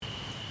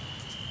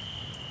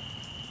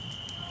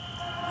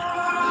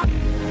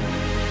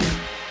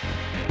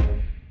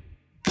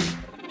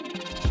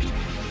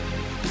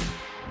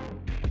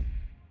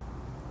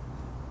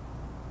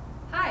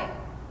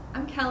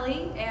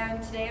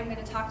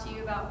talk to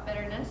you about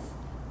bitterness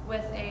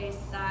with a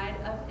side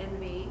of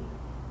envy.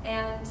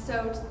 And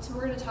so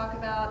we're going to talk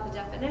about the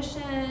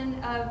definition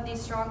of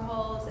these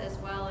strongholds as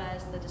well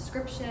as the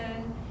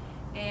description,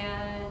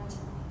 and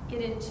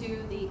get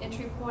into the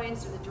entry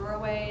points or the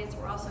doorways.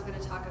 We're also going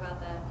to talk about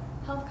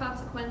the health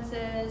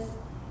consequences,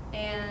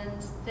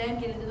 and then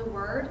get into the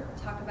Word,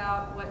 talk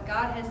about what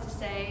God has to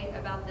say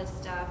about this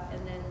stuff,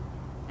 and then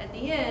at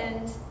the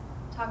end,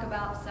 talk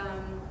about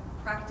some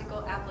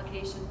practical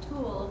application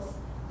tools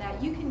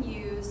that you can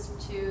use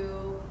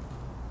to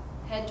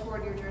head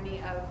toward your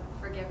journey of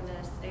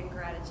forgiveness and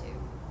gratitude.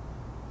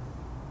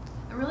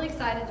 I'm really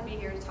excited to be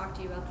here to talk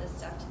to you about this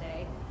stuff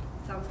today.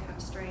 It sounds kind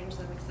of strange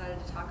that I'm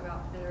excited to talk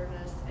about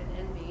bitterness and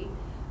envy.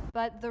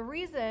 But the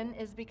reason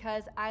is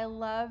because I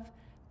love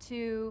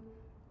to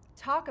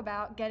talk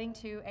about getting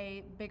to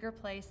a bigger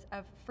place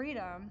of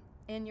freedom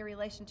in your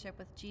relationship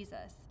with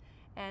Jesus.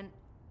 And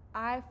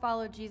I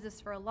followed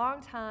Jesus for a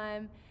long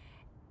time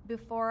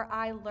before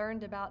I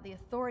learned about the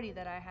authority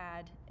that I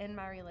had in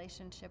my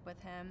relationship with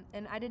him.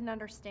 And I didn't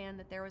understand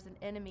that there was an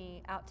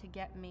enemy out to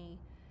get me,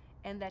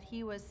 and that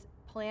he was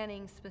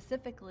planning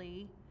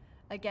specifically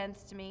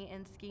against me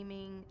and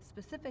scheming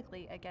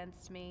specifically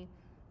against me.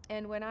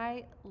 And when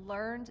I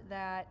learned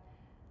that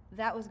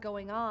that was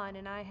going on,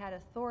 and I had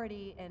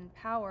authority and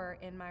power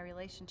in my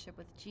relationship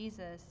with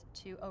Jesus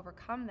to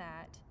overcome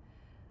that,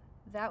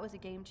 that was a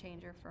game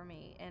changer for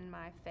me in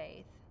my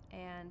faith.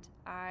 And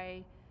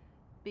I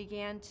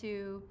began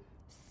to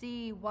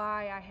see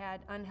why I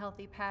had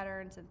unhealthy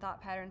patterns and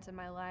thought patterns in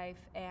my life,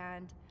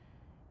 and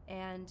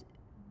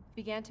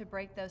began to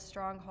break those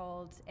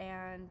strongholds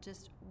and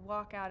just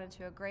walk out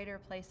into a greater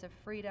place of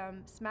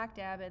freedom, smack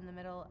dab in the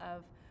middle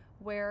of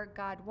where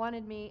God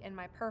wanted me and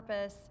my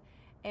purpose.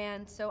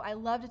 And so I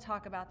love to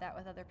talk about that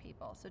with other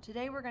people. So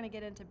today we're going to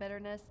get into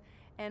bitterness,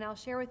 and I'll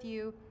share with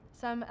you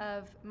some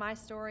of my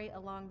story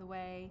along the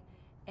way,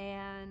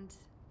 and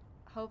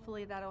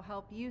hopefully that'll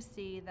help you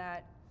see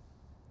that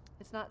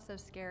it's not so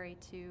scary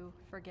to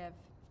forgive.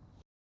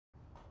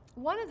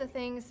 One of the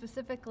things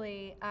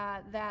specifically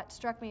that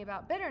struck me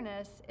about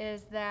bitterness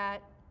is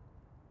that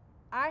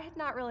I had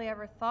not really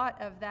ever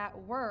thought of that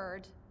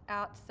word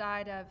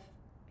outside of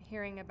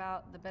hearing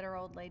about the bitter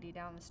old lady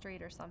down the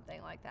street or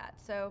something like that.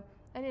 So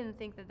I didn't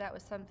think that that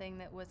was something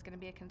that was going to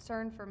be a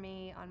concern for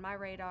me on my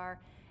radar.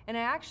 And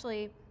I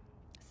actually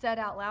said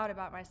out loud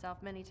about myself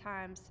many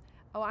times,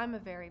 oh, I'm a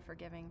very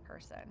forgiving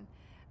person.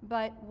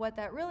 But what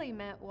that really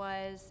meant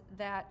was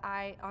that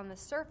I, on the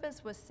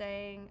surface, was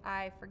saying,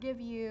 I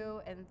forgive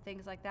you and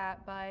things like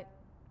that, but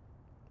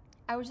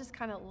I was just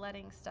kind of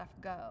letting stuff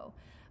go.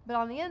 But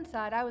on the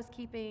inside, I was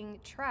keeping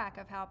track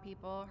of how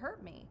people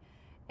hurt me.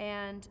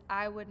 And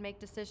I would make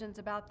decisions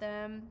about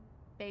them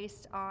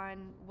based on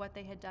what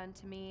they had done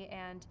to me,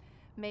 and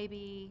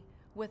maybe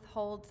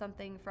withhold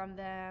something from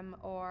them,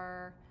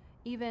 or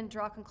even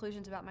draw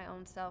conclusions about my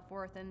own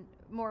self-worth. And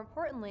more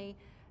importantly,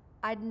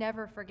 I'd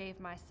never forgave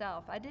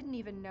myself. I didn't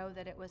even know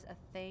that it was a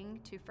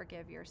thing to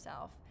forgive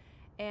yourself.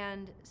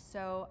 And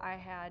so I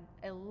had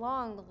a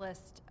long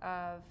list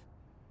of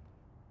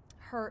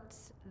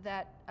hurts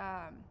that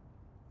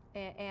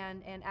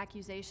and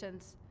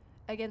accusations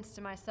against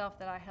myself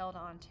that I held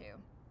on to.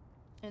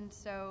 And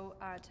so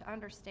to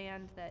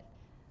understand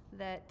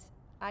that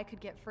I could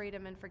get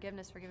freedom and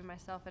forgiveness, forgiving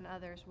myself and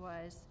others,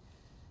 was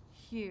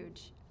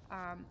huge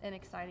and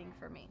exciting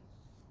for me.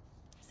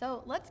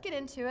 So let's get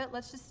into it.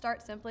 Let's just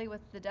start simply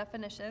with the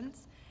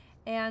definitions.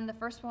 And the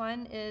first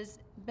one is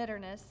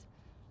bitterness.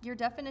 Your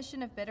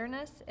definition of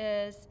bitterness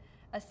is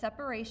a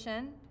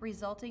separation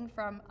resulting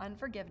from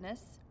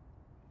unforgiveness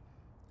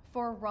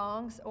for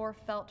wrongs or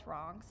felt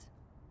wrongs,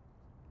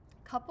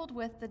 coupled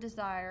with the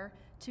desire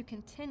to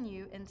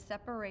continue in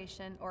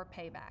separation or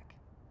payback.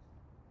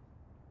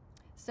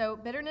 So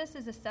bitterness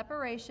is a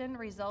separation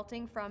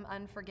resulting from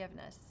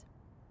unforgiveness.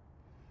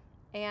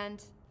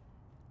 And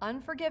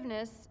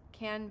unforgiveness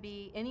can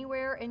be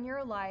anywhere in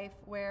your life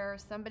where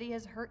somebody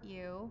has hurt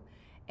you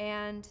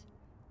and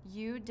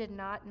you did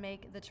not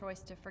make the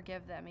choice to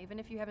forgive them, even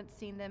if you haven't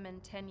seen them in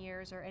 10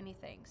 years or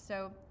anything.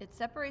 So it's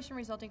separation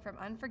resulting from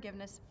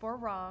unforgiveness for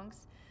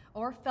wrongs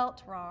or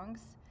felt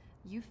wrongs.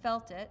 You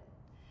felt it.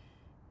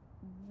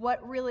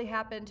 What really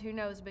happened, who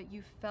knows, but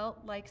you felt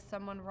like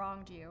someone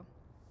wronged you,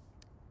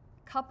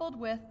 coupled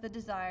with the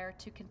desire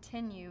to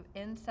continue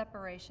in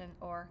separation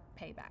or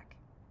payback.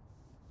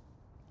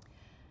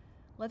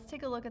 Let's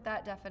take a look at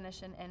that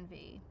definition,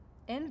 envy.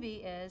 Envy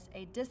is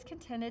a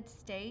discontented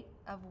state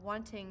of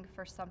wanting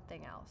for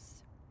something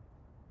else.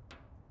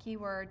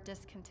 Keyword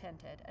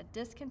discontented. A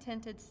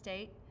discontented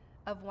state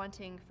of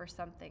wanting for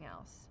something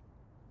else.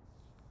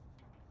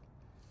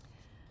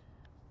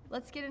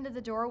 Let's get into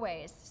the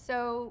doorways.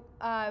 So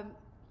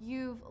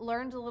you've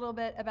learned a little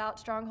bit about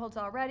strongholds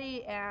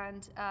already,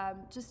 and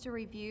just to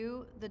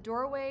review, the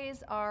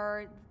doorways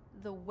are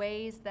the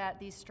ways that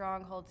these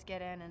strongholds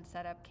get in and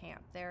set up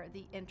camp. They're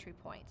the entry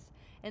points.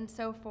 And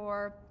so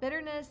for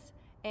bitterness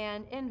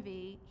and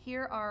envy,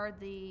 here are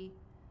the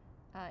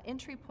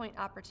entry point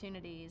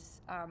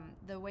opportunities,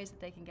 the ways that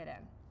they can get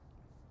in.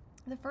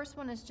 The first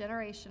one is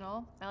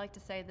generational. I like to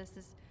say this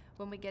is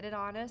when we get it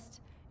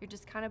honest. You're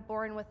just kind of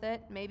born with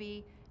it.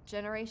 Maybe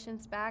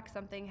generations back,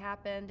 something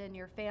happened in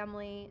your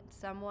family,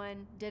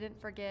 someone didn't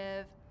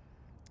forgive.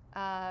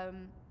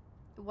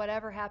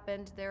 Whatever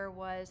happened, there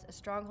was a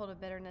stronghold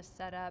of bitterness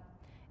set up,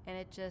 and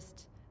it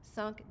just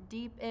sunk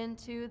deep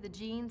into the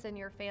genes in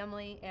your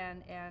family,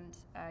 and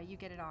you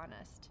get it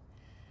honest.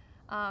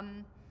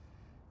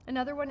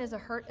 Another one is a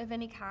hurt of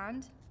any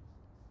kind.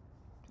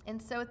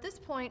 And so at this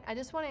point, I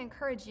just want to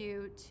encourage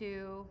you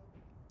to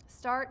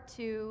start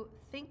to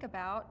think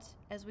about,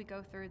 as we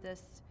go through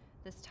this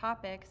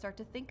topic, start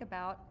to think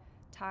about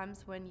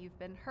times when you've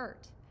been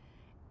hurt.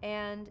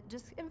 And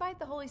just invite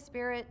the Holy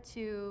Spirit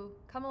to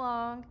come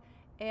along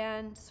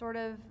and sort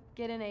of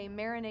get in a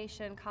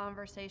marination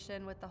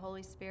conversation with the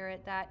Holy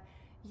Spirit, that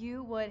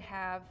you would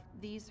have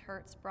these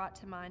hurts brought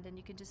to mind, and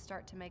you can just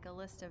start to make a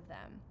list of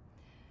them.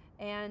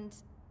 And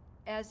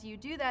as you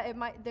do that,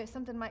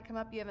 something might come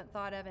up you haven't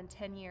thought of in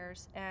 10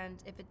 years.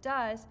 And if it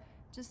does,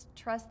 just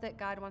trust that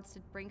God wants to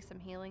bring some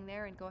healing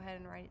there, and go ahead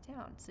and write it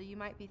down. So you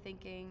might be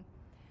thinking,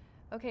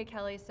 okay,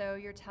 Kelly, so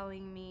you're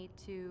telling me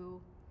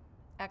to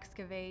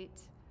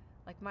excavate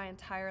like my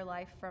entire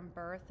life from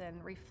birth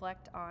and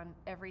reflect on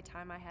every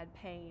time I had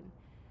pain.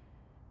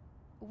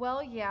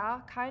 Well, yeah,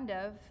 kind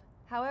of.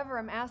 However,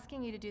 I'm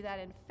asking you to do that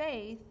in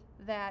faith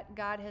that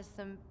God has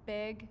some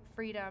big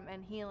freedom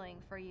and healing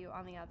for you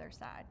on the other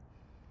side.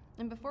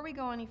 And before we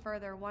go any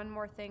further, one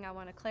more thing I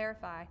want to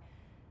clarify.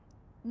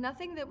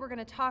 Nothing that we're going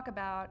to talk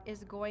about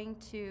is going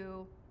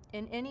to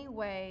in any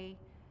way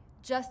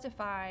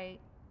justify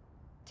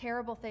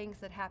terrible things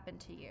that happen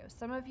to you.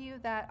 Some of you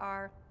that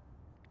are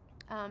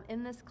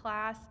in this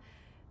class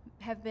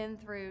have been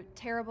through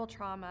terrible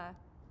trauma.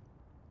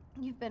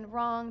 You've been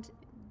wronged.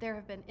 There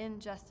have been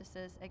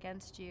injustices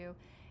against you,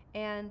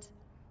 and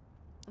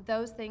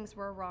those things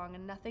were wrong,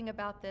 and nothing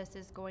about this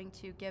is going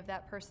to give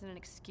that person an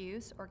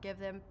excuse or give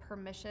them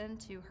permission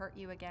to hurt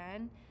you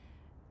again,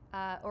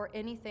 or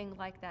anything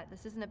like that.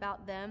 This isn't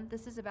about them.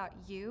 This is about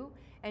you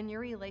and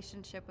your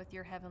relationship with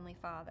your Heavenly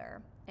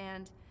Father,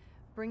 and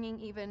bringing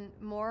even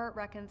more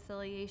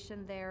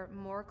reconciliation there,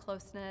 more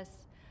closeness,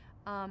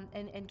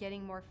 and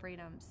getting more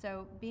freedom.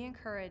 So be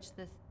encouraged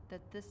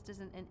that this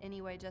doesn't in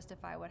any way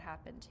justify what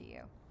happened to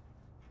you.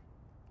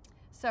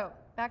 So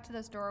back to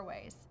those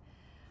doorways.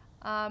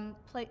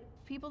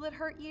 People that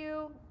hurt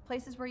you,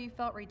 places where you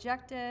felt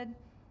rejected,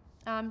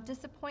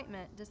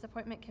 disappointment.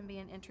 Disappointment can be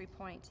an entry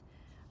point.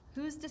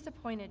 Who's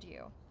disappointed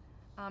you?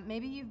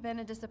 Maybe you've been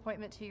a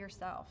disappointment to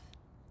yourself.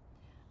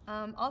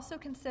 Also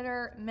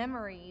consider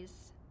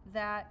memories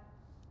that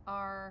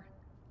are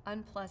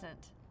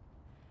unpleasant.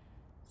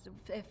 So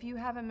if you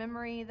have a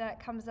memory that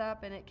comes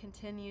up and it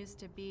continues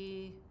to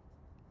be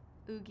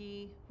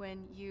oogie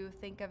when you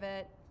think of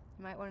it,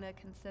 you might want to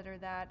consider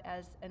that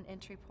as an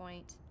entry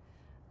point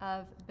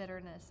of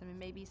bitterness. I mean,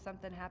 maybe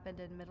something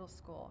happened in middle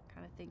school.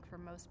 Kind of think for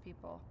most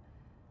people,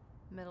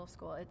 middle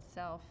school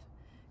itself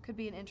could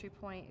be an entry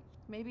point.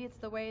 Maybe it's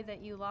the way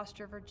that you lost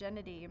your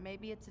virginity.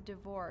 Maybe it's a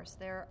divorce.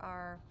 There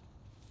are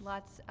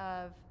lots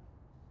of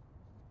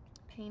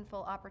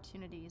painful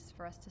opportunities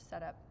for us to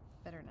set up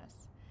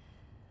bitterness.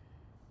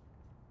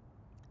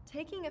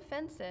 Taking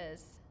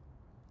offenses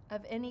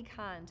of any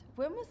kind.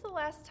 When was the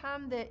last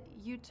time that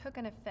you took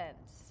an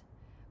offense?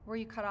 Were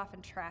you cut off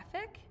in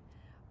traffic?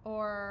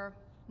 Or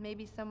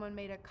maybe someone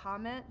made a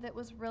comment that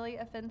was really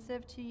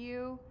offensive to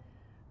you?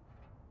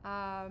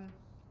 Are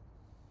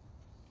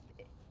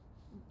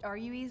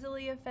you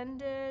easily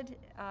offended?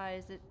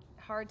 Is it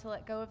hard to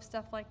let go of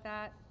stuff like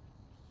that?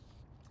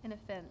 An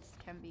offense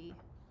can be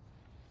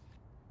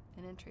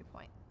an entry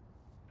point.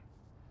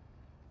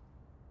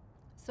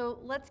 So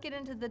let's get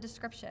into the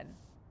description.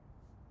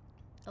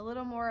 A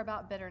little more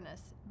about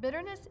bitterness.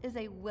 Bitterness is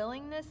a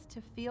willingness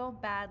to feel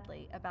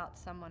badly about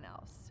someone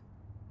else,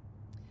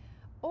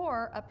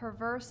 or a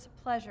perverse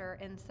pleasure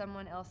in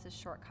someone else's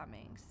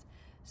shortcomings.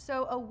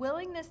 So a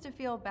willingness to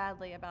feel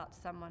badly about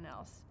someone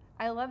else.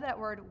 I love that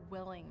word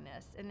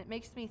willingness, and it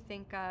makes me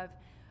think of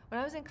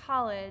when I was in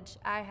college,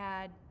 I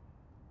had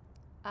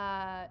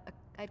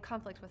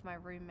conflict with my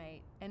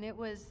roommate, and it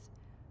was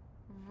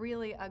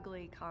really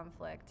ugly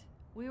conflict.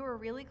 We were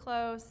really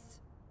close,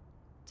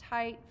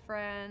 tight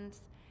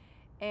friends,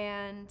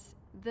 and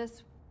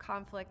this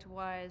conflict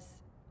was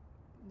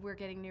we're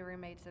getting new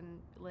roommates and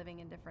living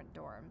in different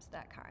dorms,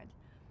 that kind.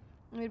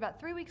 We had about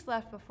 3 weeks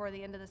left before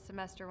the end of the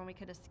semester when we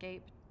could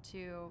escape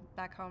to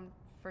back home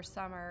for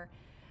summer.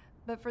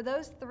 But for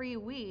those 3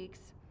 weeks,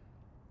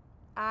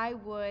 I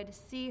would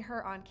see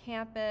her on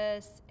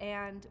campus,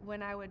 and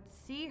when I would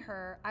see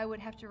her, I would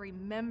have to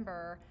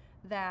remember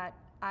that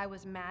I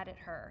was mad at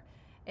her.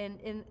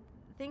 And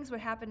things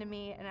would happen to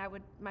me,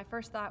 and my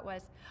first thought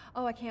was,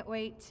 oh, I can't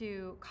wait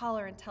to call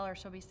her and tell her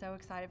she'll be so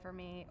excited for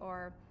me,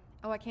 or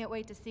oh, I can't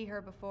wait to see her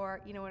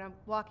before, when I'm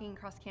walking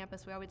across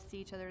campus, we always see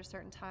each other at a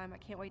certain time. I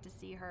can't wait to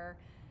see her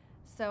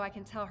so I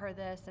can tell her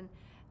this. And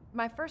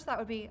my first thought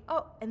would be,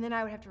 oh, and then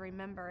I would have to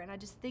remember. And I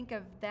just think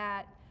of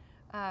that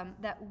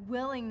that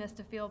willingness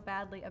to feel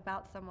badly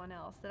about someone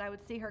else, that I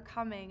would see her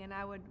coming and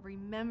I would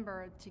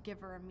remember to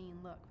give her a mean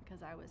look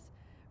because I was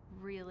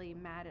really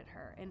mad at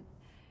her. And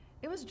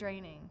it was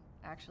draining,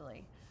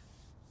 actually.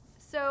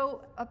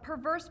 So a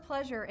perverse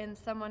pleasure in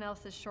someone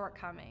else's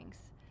shortcomings.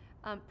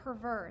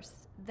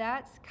 Perverse,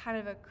 that's kind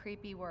of a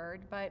creepy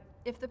word, but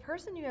if the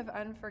person you have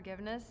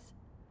unforgiveness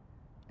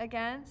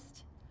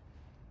against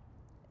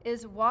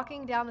is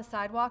walking down the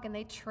sidewalk and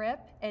they trip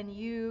and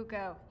you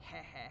go, heh,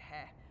 heh,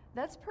 heh,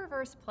 that's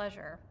perverse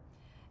pleasure.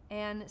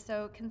 And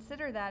so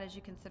consider that as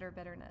you consider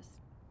bitterness.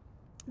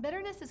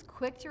 Bitterness is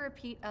quick to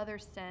repeat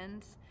others'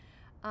 sins.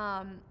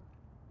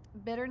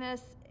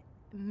 Bitterness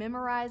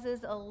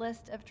memorizes a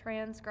list of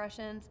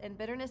transgressions, and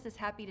bitterness is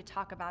happy to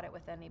talk about it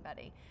with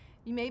anybody.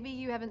 Maybe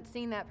you haven't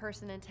seen that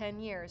person in 10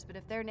 years, but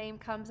if their name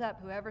comes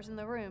up, whoever's in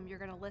the room, you're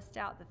going to list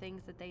out the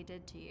things that they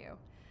did to you.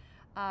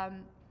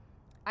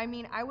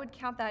 I would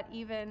count that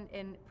even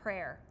in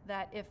prayer,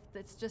 that if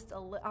it's just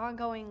an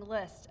ongoing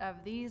list of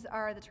these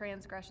are the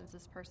transgressions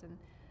this person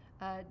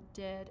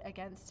did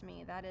against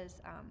me, that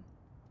is,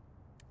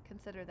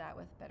 consider that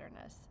with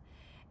bitterness.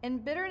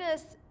 And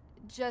bitterness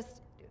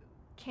just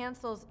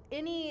cancels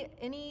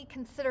any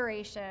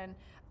consideration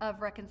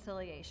of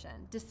reconciliation,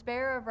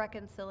 despair of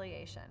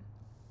reconciliation.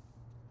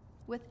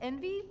 With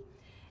envy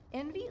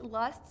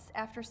lusts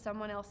after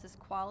someone else's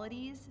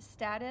qualities,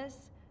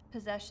 status,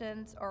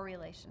 possessions, or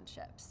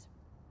relationships.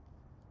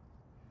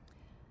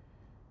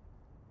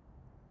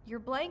 Your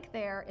blank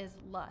there is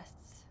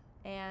lusts,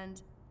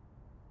 and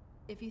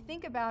if you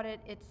think about it,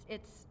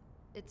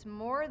 it's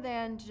more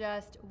than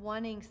just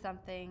wanting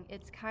something.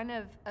 It's kind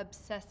of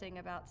obsessing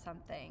about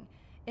something.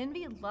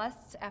 Envy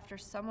lusts after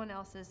someone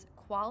else's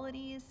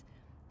qualities,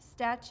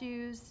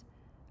 statues,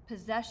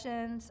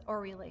 possessions,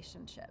 or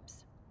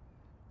relationships.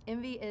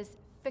 Envy is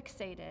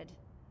fixated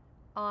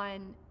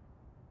on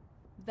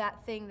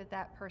that thing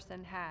that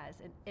person has.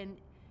 And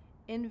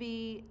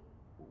envy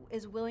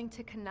is willing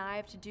to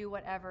connive to do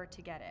whatever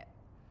to get it.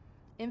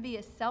 Envy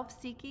is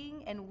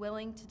self-seeking and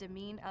willing to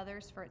demean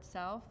others for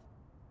itself.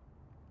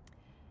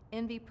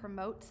 Envy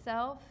promotes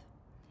self,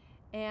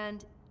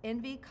 and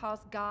envy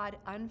calls God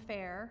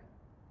unfair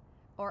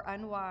or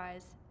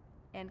unwise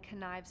and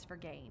connives for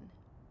gain.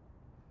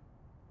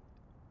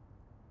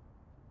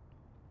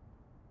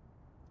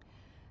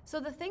 So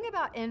the thing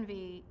about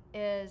envy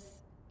is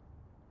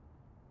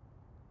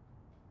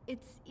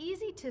it's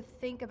easy to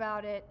think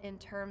about it in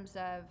terms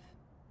of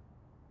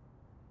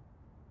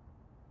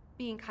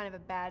being kind of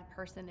a bad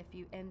person if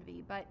you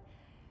envy, but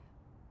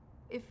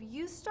if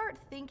you start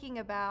thinking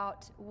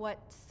about what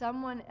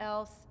someone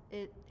else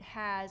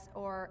has,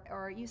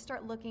 or you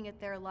start looking at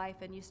their life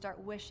and you start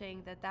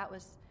wishing that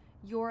was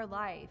your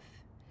life,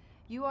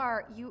 you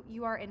are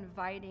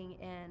inviting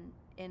in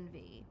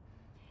envy.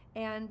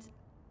 And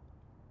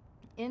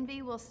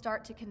envy will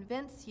start to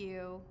convince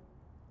you,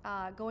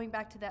 going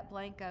back to that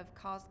blank of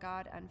calls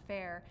God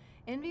unfair,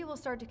 envy will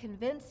start to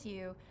convince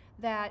you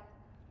that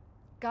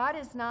God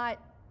is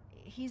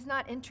He's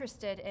not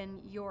interested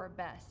in your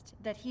best,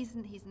 that he's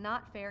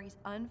not fair, he's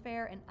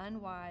unfair and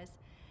unwise,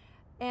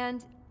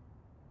 and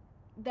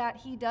that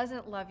he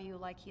doesn't love you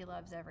like he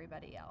loves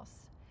everybody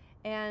else,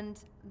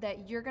 and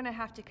that you're going to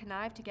have to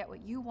connive to get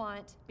what you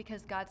want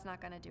because God's not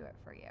going to do it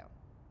for you.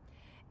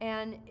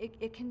 And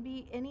it can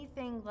be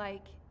anything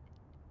like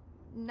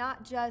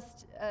not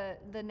just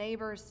the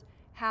neighbor's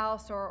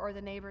house or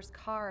the neighbor's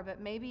car, but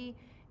maybe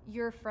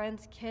your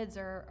friend's kids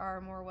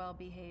are more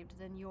well-behaved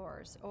than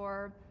yours,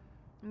 or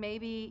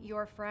maybe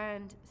your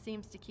friend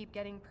seems to keep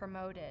getting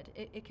promoted.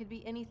 It could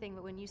be anything,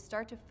 but when you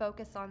start to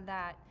focus on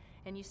that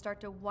and you start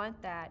to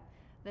want that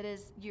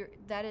is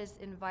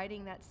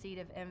inviting that seed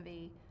of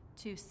envy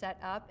to set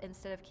up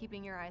instead of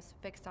keeping your eyes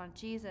fixed on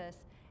Jesus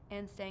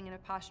and staying in a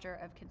posture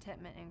of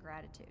contentment and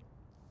gratitude.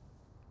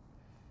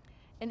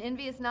 And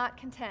envy is not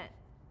content.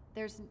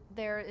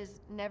 There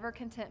is never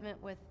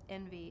contentment with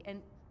envy,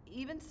 and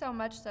even so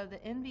much so that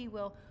envy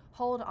will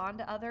hold on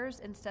to others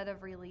instead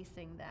of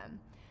releasing them.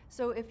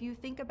 So if you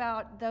think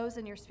about those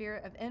in your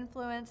sphere of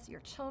influence,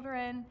 your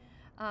children,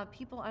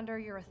 people under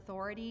your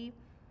authority,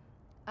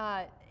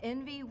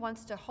 envy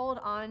wants to hold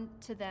on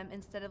to them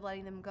instead of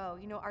letting them go.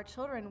 Our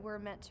children were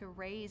meant to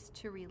raise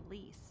to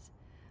release,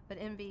 but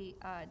envy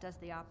does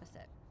the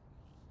opposite.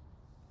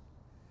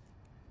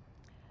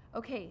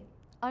 Okay,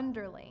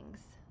 underlings.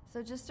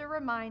 So just a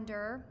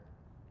reminder,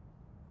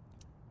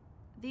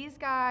 these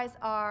guys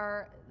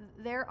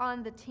they're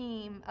on the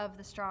team of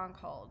the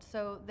stronghold.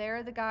 So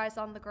they're the guys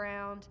on the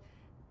ground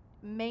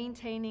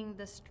maintaining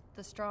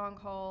the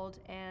stronghold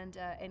and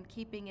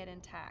keeping it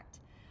intact.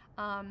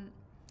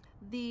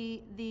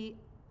 The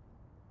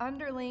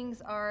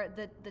underlings are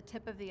the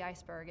tip of the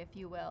iceberg, if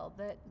you will,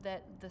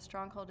 that the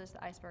stronghold is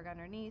the iceberg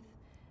underneath.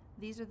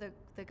 These are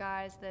the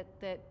guys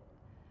that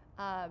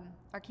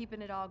are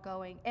keeping it all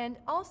going. And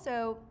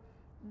also,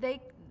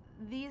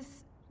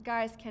 these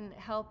guys can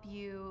help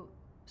you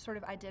sort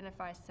of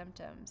identify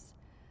symptoms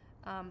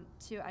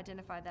to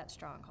identify that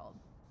stronghold.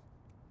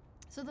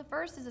 So the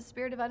first is a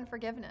spirit of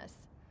unforgiveness.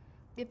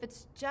 If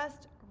it's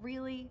just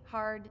really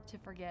hard to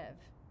forgive.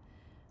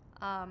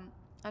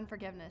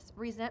 Unforgiveness.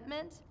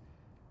 Resentment,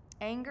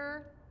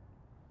 anger.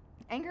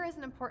 Anger is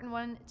an important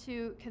one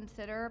to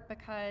consider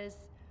because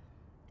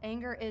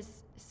anger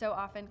is so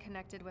often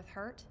connected with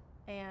hurt.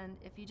 And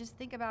if you just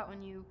think about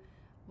when you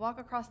walk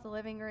across the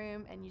living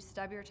room and you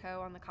stub your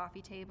toe on the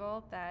coffee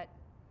table, that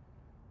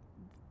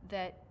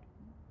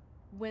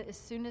when, as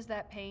soon as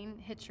that pain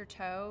hits your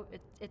toe,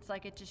 it's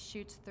like it just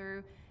shoots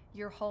through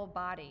your whole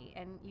body,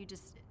 and you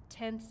just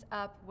tense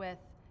up with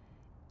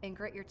and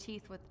grit your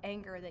teeth with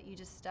anger that you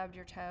just stubbed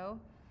your toe.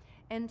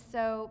 And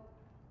so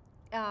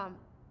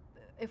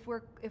if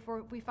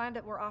we find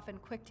that we're often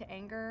quick to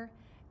anger,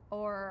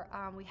 or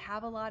we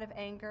have a lot of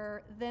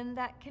anger, then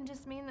that can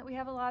just mean that we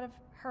have a lot of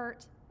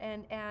hurt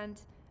and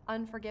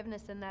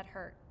unforgiveness in that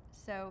hurt.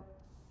 So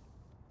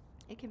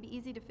it can be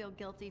easy to feel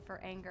guilty for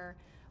anger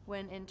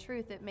when in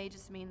truth it may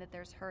just mean that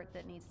there's hurt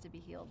that needs to be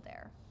healed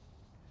there.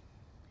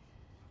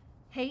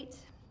 Hate,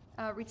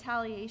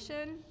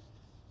 retaliation,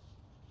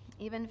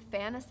 even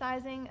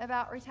fantasizing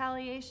about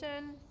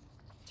retaliation,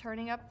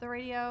 turning up the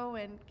radio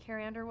when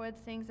Carrie Underwood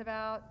sings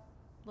about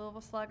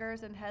Louisville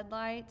Sluggers and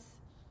headlights.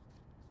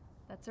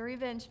 That's a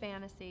revenge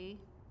fantasy,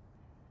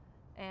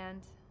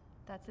 and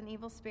that's an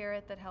evil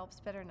spirit that helps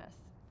bitterness.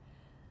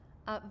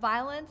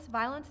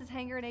 Violence is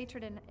anger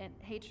and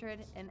hatred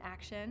in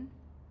action.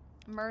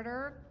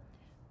 Murder,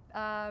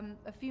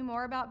 a few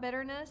more about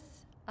bitterness,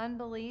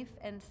 unbelief,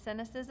 and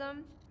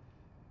cynicism.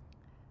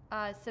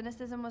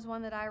 Cynicism was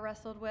one that I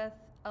wrestled with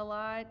a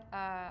lot.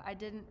 I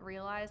didn't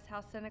realize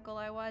how cynical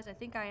I was. I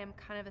think I am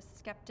kind of a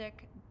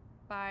skeptic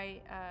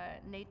by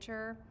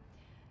nature.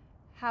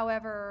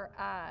 However,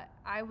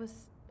 I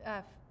was,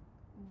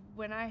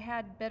 when I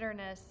had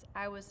bitterness,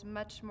 I was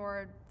much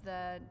more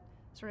the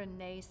sort of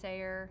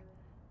naysayer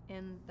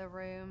in the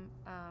room,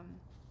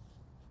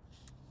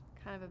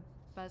 kind of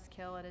a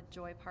buzzkill at a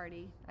joy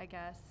party, I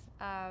guess.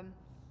 A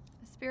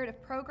spirit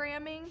of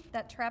programming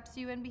that traps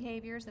you in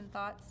behaviors and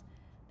thoughts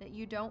that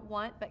you don't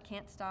want but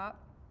can't stop.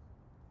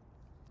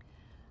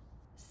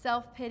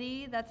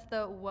 Self-pity, that's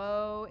the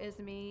woe is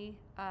me.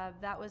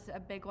 That was a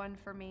big one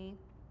for me.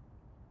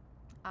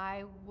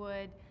 I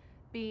would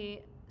be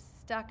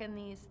stuck in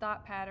these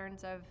thought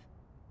patterns of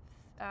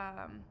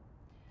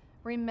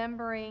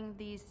remembering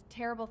these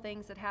terrible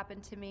things that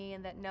happened to me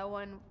and that no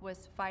one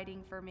was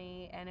fighting for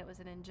me and it was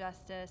an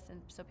injustice,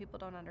 and so people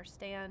don't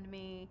understand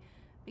me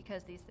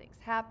because these things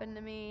happened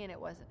to me and it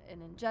wasn't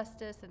an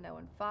injustice and no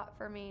one fought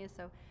for me.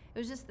 So it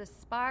was just this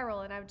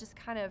spiral, and I would just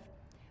kind of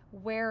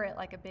wear it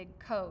like a big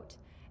coat.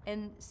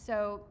 And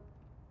so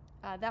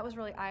that was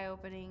really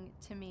eye-opening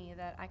to me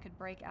that I could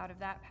break out of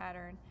that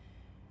pattern.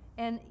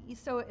 And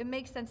so it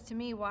makes sense to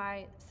me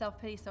why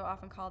self-pity is so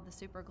often called the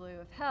super glue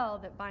of hell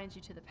that binds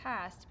you to the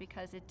past,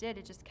 because it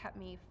just kept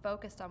me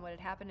focused on what had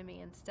happened to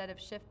me instead of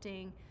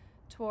shifting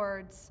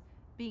towards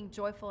being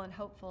joyful and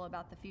hopeful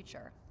about the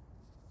future.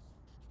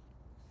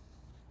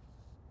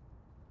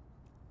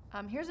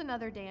 Here's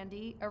another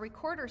dandy, a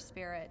recorder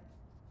spirit.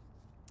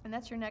 And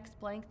that's your next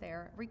blank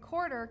there.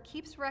 Recorder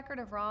keeps record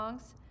of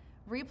wrongs,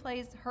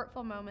 replays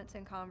hurtful moments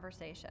in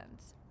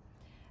conversations.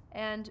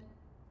 And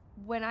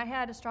when I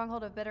had a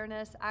stronghold of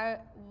bitterness,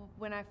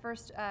 when I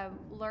first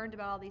learned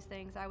about all these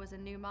things, I was a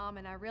new mom,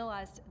 and I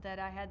realized that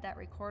I had that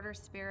recorder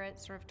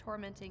spirit sort of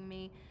tormenting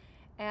me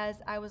as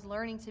I was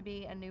learning to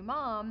be a new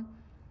mom.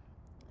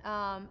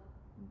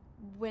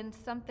 When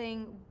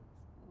something,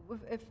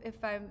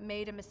 if I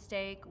made a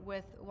mistake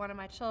with one of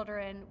my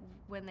children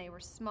when they were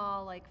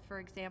small, like for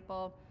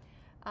example,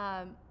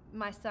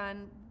 my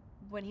son,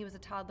 when he was a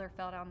toddler,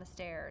 fell down the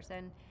stairs,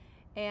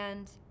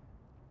 and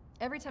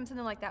every time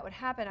something like that would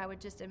happen, I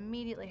would just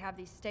immediately have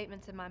these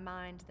statements in my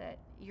mind that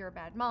you're a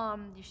bad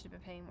mom, you should have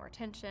been paying more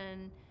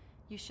attention,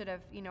 you should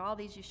have,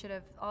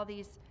 all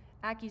these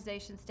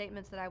accusation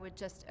statements that I would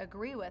just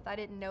agree with. I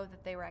didn't know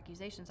that they were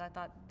accusations. I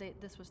thought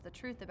this was the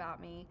truth about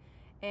me.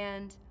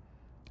 And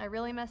I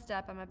really messed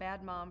up. I'm a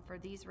bad mom for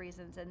these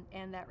reasons.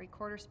 And that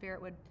recorder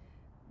spirit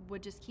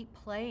would just keep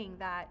playing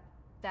that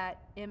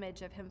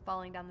image of him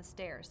falling down the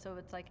stairs. So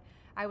it's like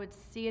I would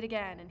see it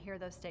again and hear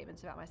those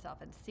statements about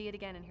myself, and see it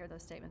again and hear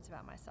those statements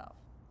about myself.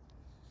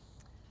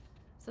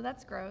 So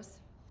that's gross.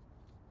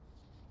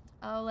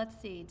 Oh,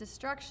 let's see.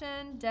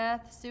 Destruction,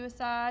 death,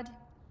 suicide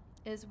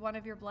is one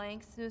of your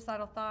blanks.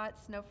 Suicidal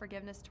thoughts, no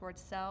forgiveness towards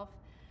self.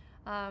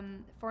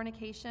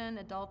 Fornication,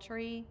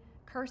 adultery,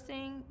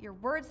 cursing. Your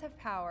words have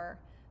power.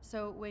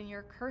 So when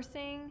you're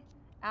cursing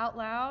out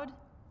loud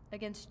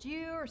against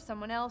you or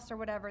someone else or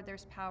whatever,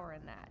 there's power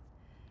in that.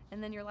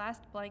 And then your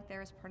last blank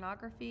there is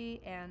pornography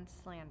and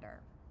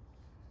slander.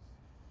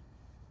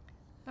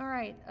 All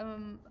right,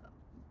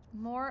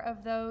 more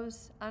of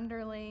those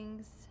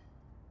underlings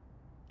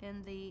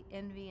in the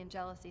envy and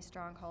jealousy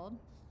stronghold.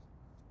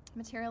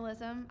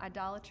 Materialism,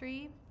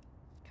 idolatry,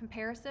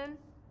 comparison.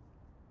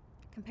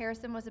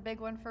 Comparison was a big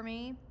one for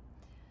me.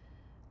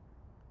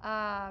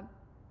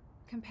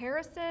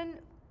 Comparison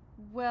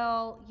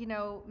will,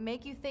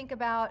 make you think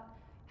about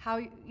how,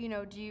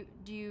 do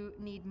you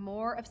need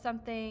more of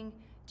something?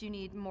 Do you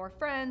need more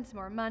friends,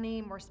 more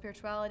money, more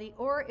spirituality?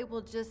 Or it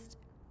will just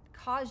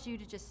cause you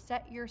to just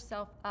set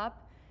yourself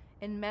up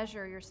and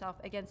measure yourself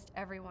against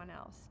everyone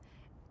else.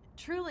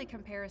 Truly,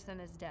 comparison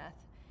is death.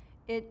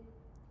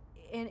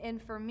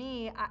 And for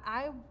me,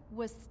 I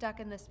was stuck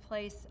in this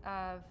place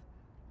of,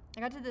 I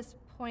got to this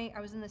point,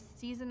 I was in this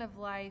season of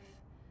life,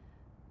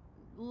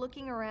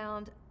 looking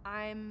around,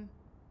 I'm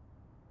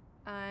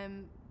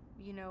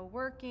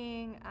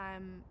working,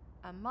 I'm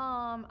a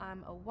mom,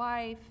 I'm a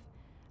wife,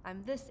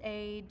 I'm this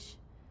age,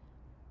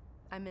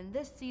 I'm in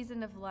this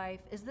season of life.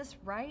 Is this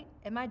right?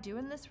 Am I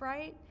doing this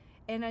right?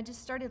 And I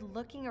just started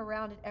looking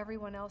around at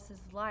everyone else's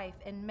life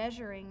and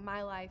measuring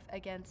my life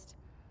against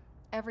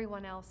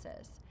everyone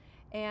else's.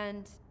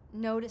 And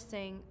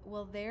noticing,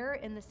 well, they're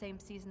in the same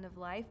season of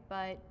life,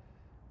 but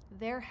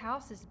their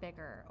house is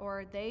bigger,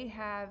 or they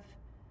have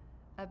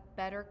a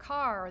better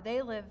car, or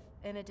they live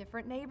in a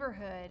different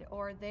neighborhood,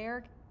 or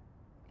they're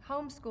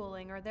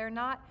homeschooling, or they're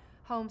not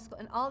homeschooling,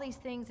 and all these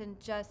things, and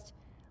just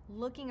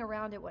looking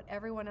around at what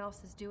everyone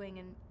else is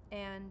doing.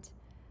 And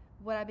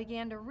what I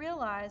began to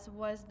realize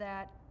was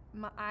that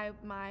I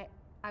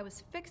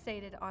was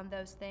fixated on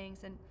those things.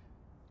 And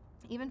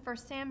even 1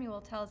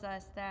 Samuel tells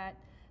us that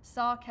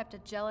Saul kept a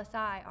jealous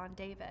eye on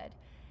David.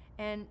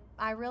 And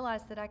I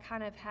realized that I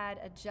kind of had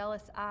a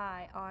jealous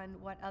eye on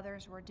what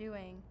others were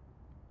doing,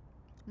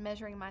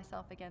 measuring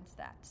myself against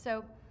that.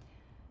 So,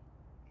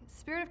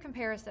 spirit of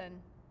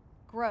comparison,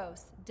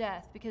 gross,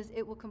 death, because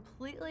it will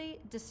completely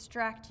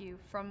distract you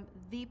from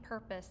the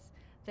purpose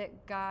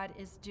that God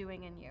is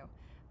doing in you.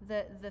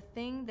 The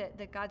thing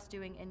that God's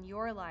doing in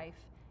your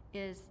life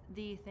is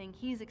the thing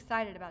He's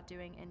excited about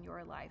doing in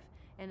your life.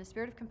 And the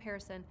spirit of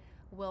comparison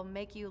will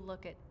make you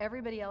look at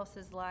everybody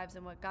else's lives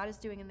and what God is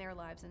doing in their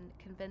lives and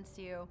convince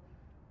you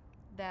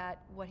that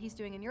what He's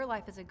doing in your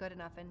life isn't good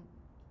enough and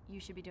you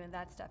should be doing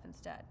that stuff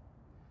instead.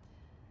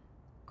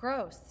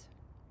 Gross.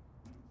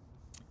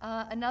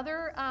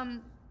 Another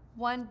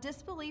one,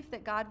 disbelief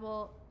that God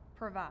will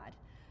provide.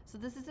 So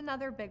this is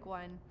another big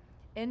one.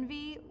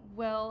 Envy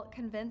will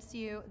convince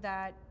you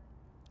that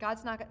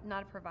God's not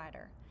a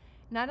provider.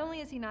 Not only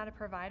is He not a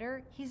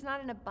provider, He's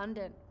not an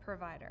abundant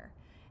provider.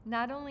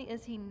 Not only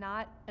is He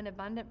not an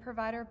abundant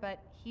provider, but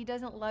He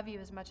doesn't love you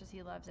as much as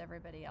He loves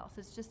everybody else.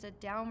 It's just a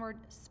downward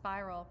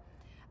spiral.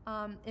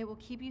 It will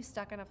keep you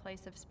stuck in a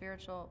place of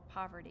spiritual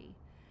poverty.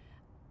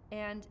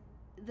 And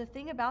the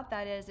thing about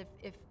that is,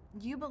 if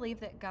you believe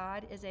that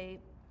God is a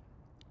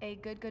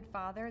good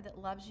Father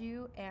that loves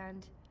you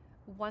and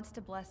wants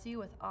to bless you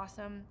with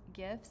awesome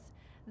gifts,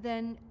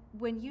 then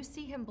when you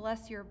see Him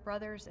bless your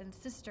brothers and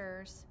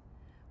sisters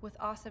with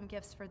awesome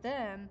gifts for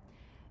them,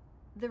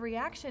 the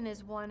reaction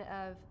is one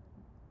of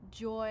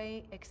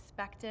joy,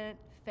 expectant,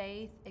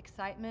 faith,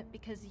 excitement,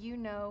 because you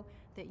know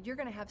that you're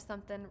going to have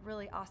something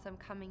really awesome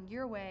coming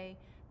your way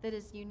that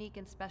is unique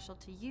and special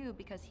to you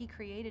because He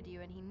created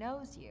you and He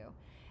knows you.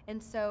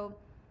 And so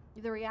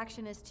the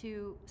reaction is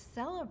to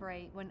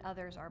celebrate when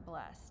others are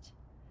blessed,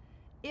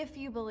 if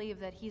you believe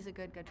that He's a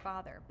good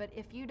Father. But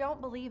if you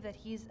don't believe that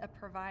He's a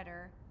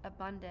provider,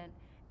 abundant,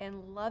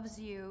 and loves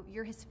you,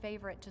 you're His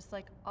favorite just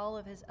like all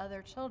of His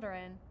other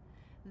children,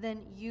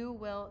 then you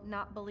will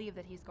not believe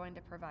that He's going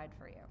to provide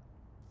for you.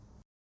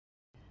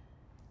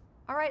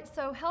 All right,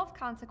 so health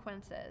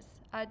consequences.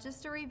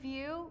 Just to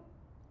review,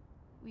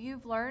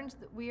 you've learned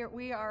that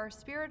we are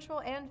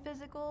spiritual and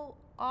physical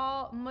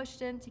all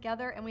mushed in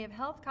together, and we have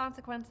health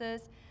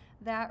consequences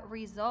that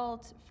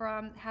result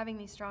from having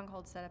these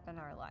strongholds set up in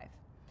our life.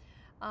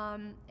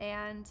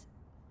 And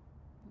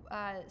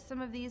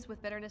some of these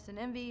with bitterness and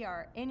envy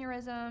are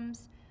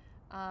aneurysms,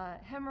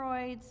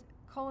 hemorrhoids,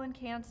 colon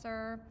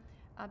cancer.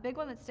 A big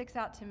one that sticks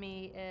out to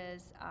me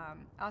is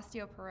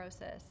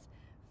osteoporosis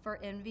for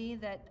envy,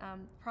 that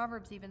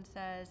Proverbs even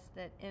says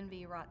that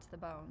envy rots the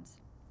bones.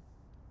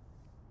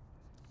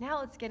 Now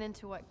let's get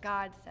into what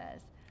God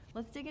says.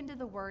 Let's dig into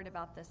the Word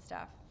about this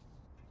stuff.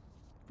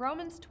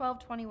 Romans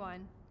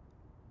 12:21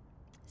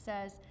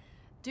 says,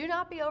 "Do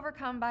not be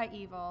overcome by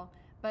evil,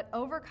 but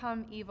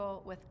overcome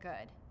evil with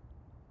good."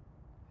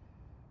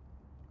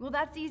 Well,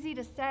 that's easy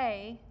to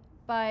say,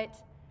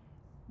 but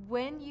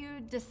when you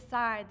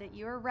decide that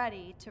you are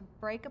ready to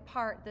break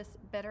apart this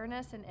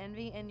bitterness and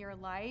envy in your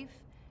life,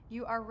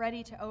 you are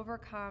ready to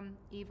overcome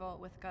evil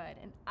with good.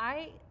 And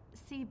I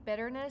see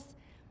bitterness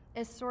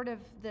as sort of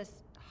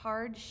this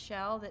hard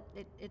shell that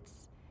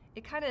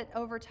it kind of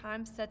over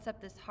time sets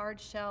up this hard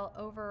shell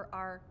over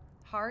our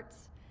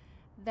hearts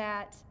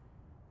that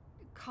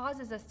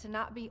causes us to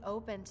not be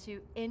open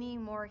to any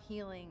more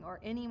healing or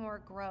any more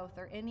growth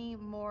or any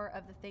more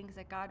of the things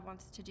that God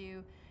wants to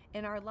do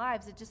in our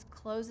lives. It just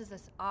closes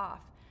us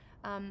off,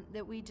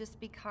 that we just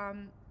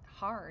become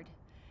hard.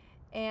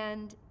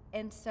 And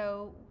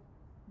so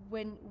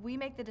when we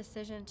make the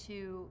decision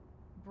to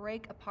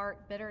break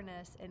apart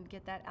bitterness and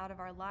get that out of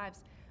our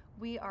lives,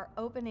 we are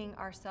opening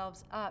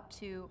ourselves up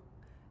to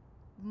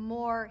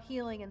more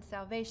healing and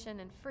salvation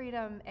and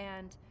freedom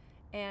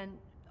and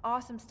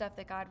awesome stuff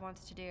that God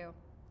wants to do.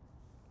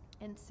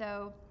 And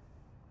so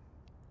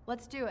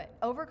let's do it.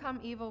 Overcome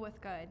evil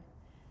with good.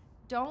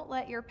 don't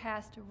let your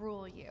past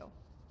rule you.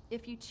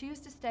 If you choose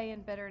to stay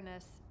in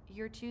bitterness,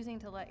 you're choosing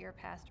to let your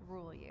past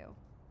rule you.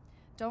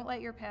 Don't let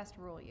your past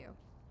rule you.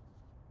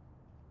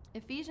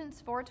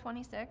 Ephesians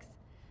 4:26,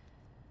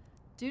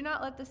 do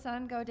not let the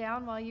sun go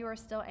down while you are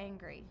still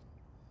angry.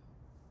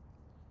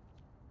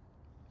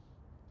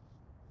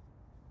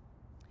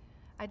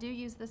 I do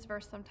use this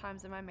verse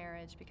sometimes in my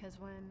marriage because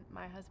when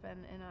my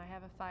husband and I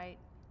have a fight,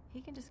 he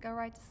can just go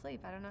right to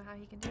sleep. I don't know how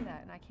he can do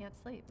that, and I can't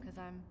sleep because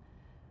I'm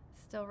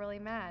still really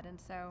mad, and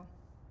so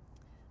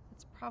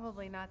it's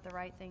probably not the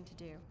right thing to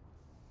do.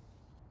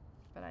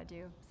 But I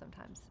do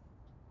sometimes.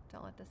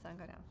 Don't let the sun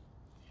go down.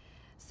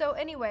 So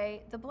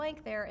anyway, the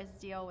blank there is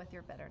deal with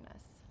your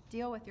bitterness.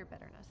 Deal with your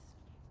bitterness.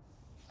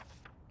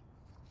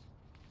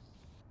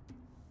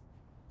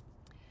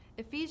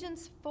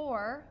 Ephesians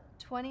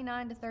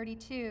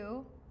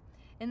 4:29-32,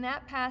 in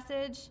that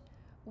passage,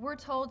 we're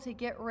told to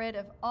get rid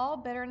of all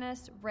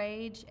bitterness,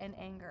 rage, and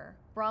anger,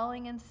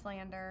 brawling and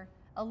slander,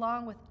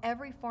 along with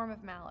every form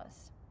of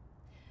malice.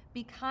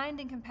 Be kind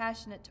and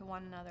compassionate to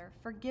one another,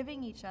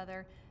 forgiving each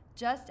other,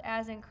 just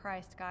as in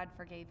Christ God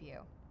forgave you.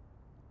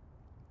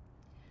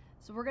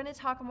 So we're going to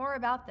talk more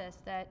about this,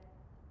 that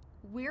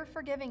we're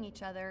forgiving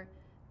each other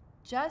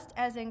just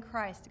as in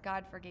Christ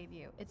God forgave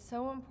you. It's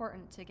so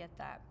important to get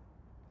that.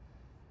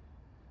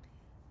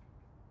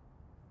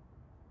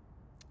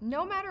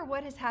 No matter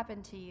what has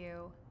happened to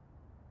you,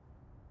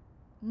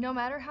 no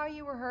matter how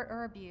you were hurt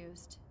or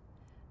abused,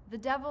 the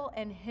devil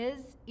and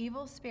his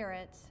evil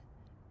spirits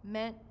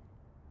meant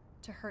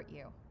to hurt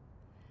you.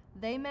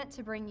 They meant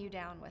to bring you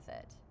down with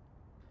it.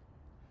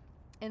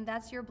 And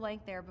that's your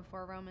blank there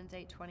before Romans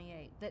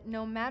 8:28. That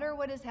no matter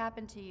what has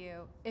happened to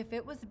you, if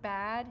it was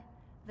bad,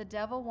 the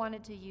devil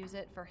wanted to use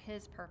it for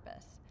his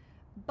purpose.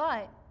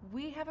 But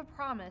we have a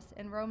promise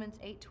in Romans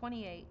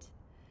 8:28,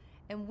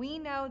 and we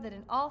know that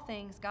in all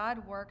things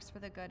God works for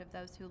the good of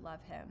those who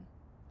love him,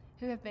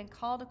 who have been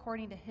called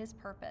according to his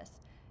purpose.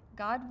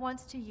 God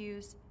wants to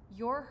use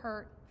your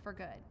hurt for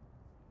good.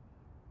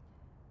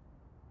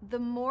 The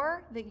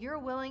more that you're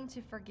willing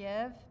to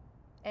forgive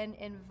and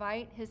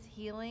invite his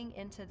healing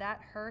into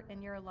that hurt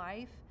in your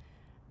life,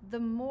 the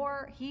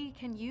more he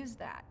can use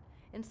that.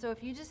 And so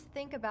if you just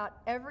think about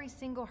every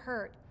single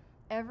hurt,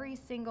 every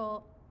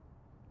single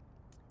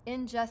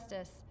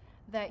injustice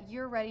that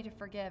you're ready to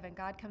forgive, and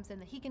God comes in,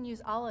 that he can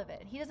use all of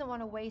it. And he doesn't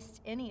want to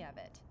waste any of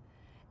it.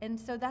 And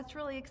so that's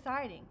really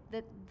exciting,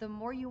 that the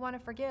more you want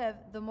to forgive,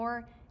 the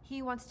more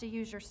he wants to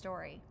use your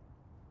story.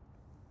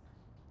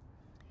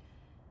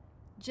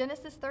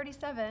 Genesis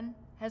 37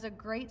 has a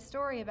great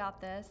story about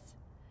this.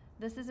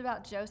 This is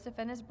about Joseph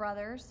and his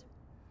brothers.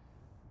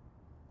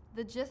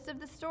 The gist of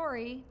the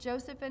story,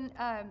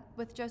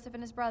 with Joseph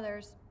and his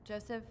brothers,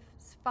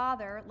 Joseph's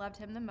father loved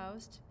him the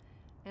most,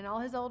 and all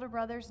his older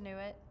brothers knew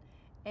it.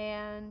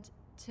 And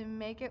to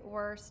make it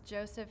worse,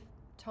 Joseph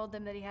told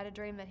them that he had a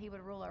dream that he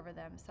would rule over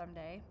them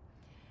someday.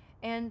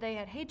 And they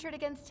had hatred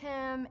against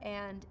him,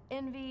 and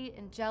envy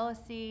and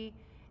jealousy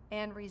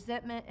and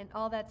resentment and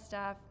all that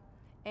stuff.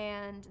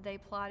 And they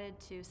plotted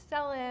to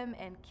sell him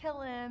and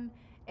kill him.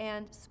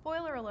 And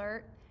spoiler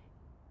alert,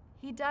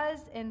 he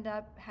does end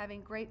up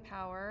having great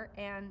power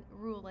and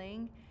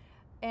ruling.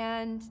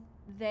 And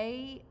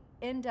they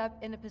end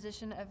up in a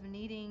position of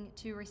needing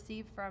to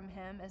receive from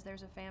him as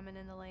there's a famine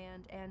in the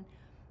land. And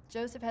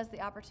Joseph has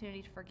the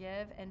opportunity to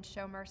forgive and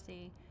show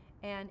mercy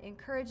and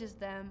encourages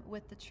them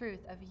with the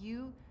truth of,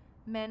 you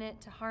meant it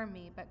to harm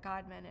me, but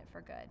God meant it for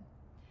good.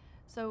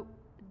 So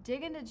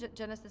dig into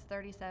Genesis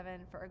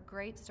 37 for a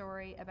great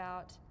story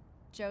about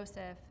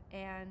Joseph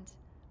and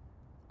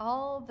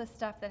all the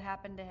stuff that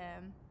happened to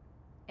him,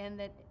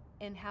 and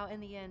how in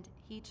the end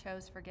he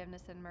chose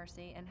forgiveness and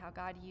mercy, and how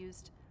God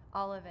used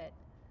all of it.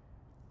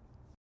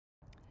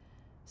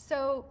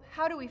 So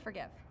how do we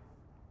forgive?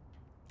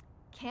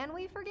 Can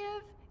we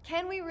forgive?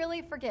 Can we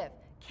really forgive?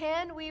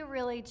 Can we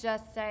really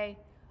just say,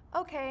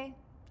 okay,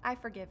 I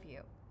forgive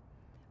you?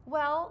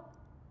 Well,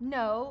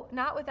 no,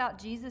 not without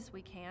Jesus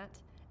we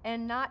can't,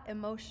 and not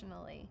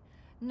emotionally.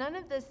 None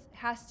of this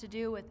has to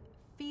do with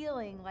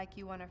feeling like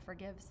you want to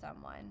forgive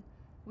someone.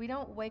 We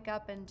don't wake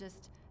up and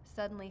just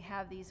suddenly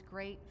have these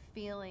great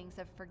feelings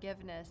of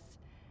forgiveness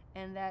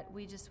and that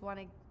we just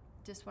want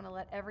to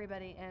let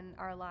everybody in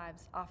our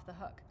lives off the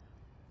hook.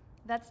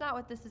 That's not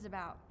what this is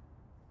about.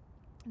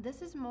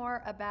 This is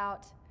more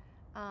about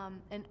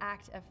an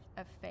act of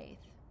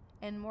faith,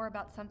 and more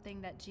about something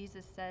that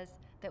Jesus says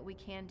that we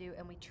can do,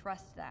 and we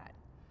trust that.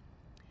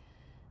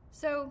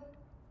 So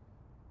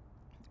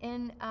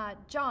in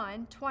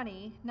John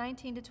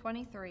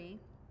 20:19-23,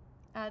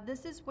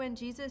 this is when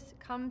Jesus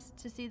comes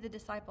to see the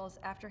disciples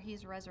after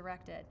he's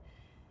resurrected.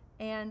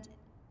 And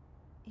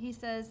he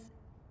says,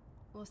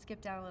 we'll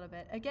skip down a little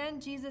bit. Again,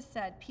 Jesus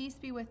said, "Peace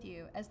be with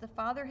you. As the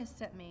Father has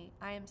sent me,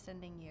 I am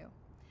sending you."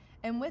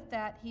 And with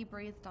that, he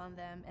breathed on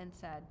them and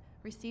said,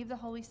 "Receive the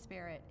Holy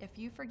Spirit. If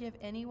you forgive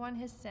anyone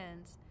his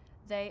sins,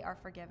 they are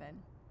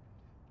forgiven.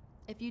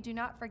 If you do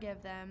not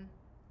forgive them,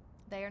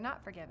 they are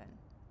not forgiven."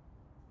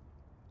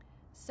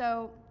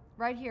 So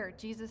right here,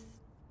 Jesus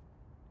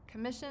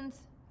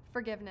commissions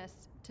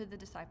forgiveness to the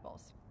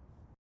disciples.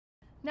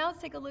 Now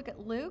let's take a look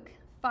at Luke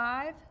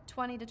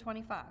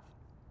 5:20-25.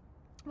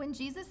 When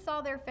Jesus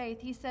saw their faith,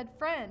 he said,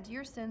 "Friend,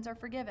 your sins are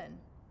forgiven."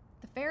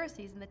 The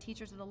Pharisees and the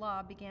teachers of the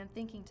law began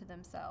thinking to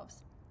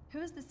themselves,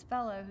 "Who is this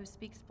fellow who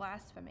speaks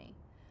blasphemy?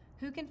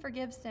 Who can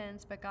forgive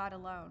sins but God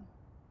alone?"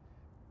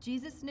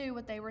 Jesus knew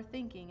what they were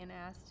thinking and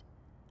asked,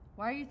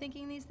 "Why are you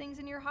thinking these things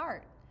in your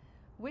heart?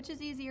 Which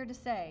is easier to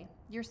say,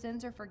 'Your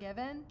sins are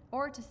forgiven,'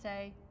 or to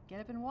say, 'Get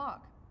up and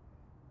walk'?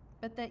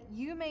 But that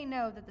you may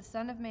know that the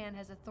Son of Man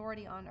has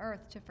authority on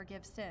earth to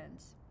forgive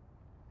sins."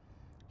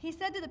 He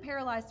said to the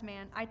paralyzed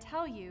man, "I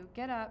tell you,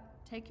 get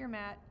up, take your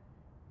mat,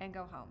 and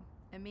go home."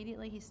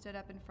 Immediately he stood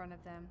up in front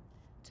of them,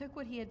 took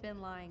what he had been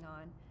lying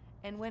on,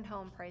 and went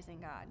home praising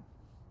God.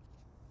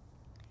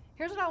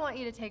 Here's what I want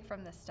you to take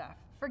from this stuff.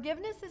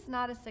 Forgiveness is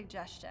not a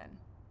suggestion.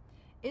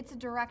 It's a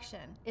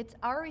direction. It's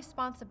our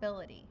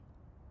responsibility.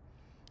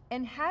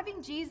 And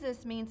having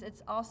Jesus means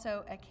it's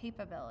also a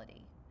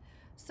capability.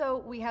 So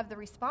we have the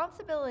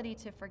responsibility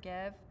to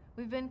forgive,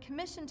 we've been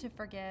commissioned to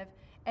forgive,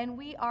 and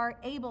we are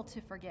able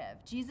to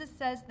forgive. Jesus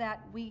says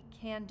that we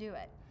can do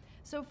it.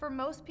 So for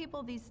most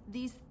people,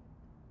 these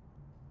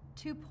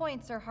 2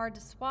 points are hard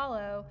to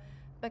swallow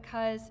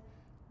because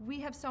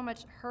we have so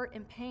much hurt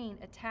and pain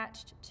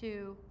attached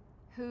to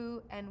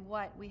who and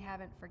what we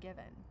haven't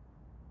forgiven.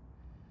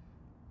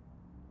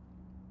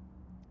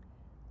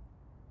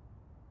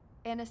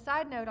 And a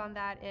side note on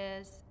that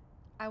is,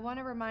 I want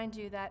to remind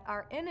you that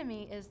our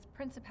enemy is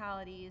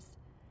principalities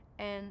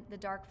and the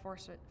dark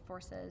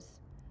forces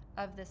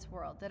of this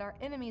world, that our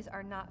enemies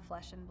are not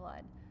flesh and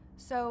blood.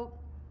 So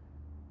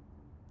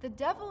the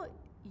devil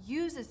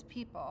uses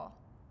people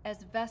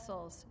as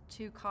vessels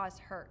to cause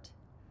hurt.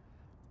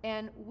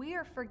 And we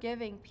are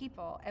forgiving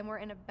people, and we're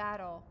in a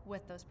battle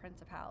with those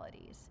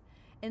principalities.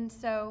 And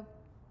so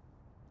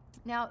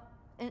now,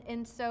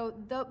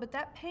 but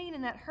that pain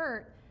and that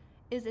hurt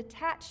is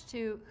attached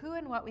to who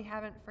and what we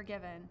haven't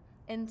forgiven.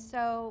 And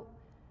so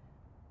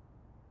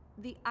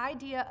the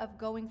idea of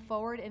going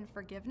forward in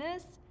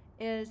forgiveness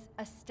is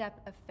a step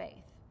of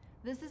faith.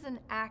 This is an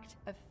act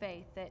of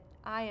faith that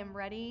I am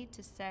ready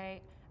to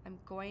say, I'm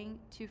going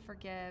to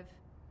forgive.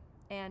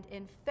 And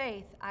in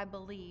faith, I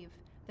believe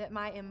that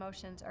my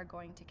emotions are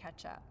going to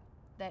catch up,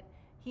 that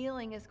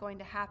healing is going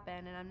to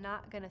happen, and I'm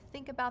not going to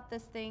think about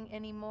this thing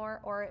anymore,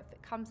 or if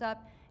it comes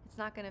up, it's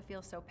not going to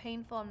feel so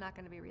painful. I'm not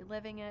going to be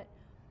reliving it.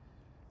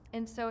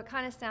 And so it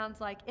kind of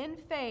sounds like, in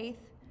faith,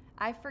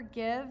 I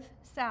forgive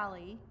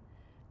Sally.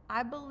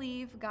 I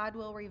believe God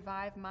will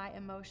revive my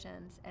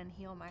emotions and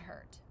heal my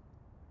hurt.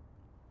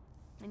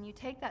 And you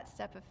take that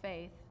step of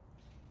faith,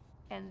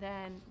 and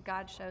then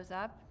God shows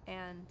up,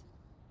 and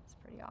it's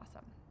pretty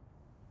awesome.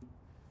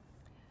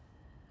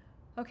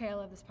 Okay, I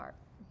love this part.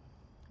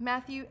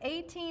 Matthew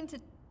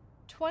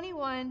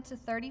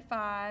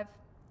 18:21-35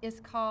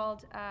 is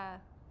called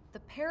the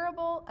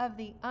parable of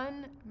the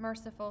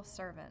unmerciful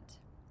servant.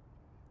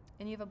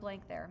 And you have a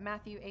blank there.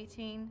 Matthew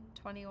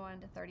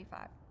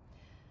 18:21-35.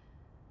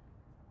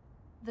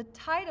 The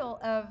title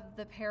of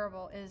the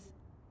parable is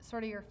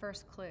sort of your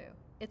first clue.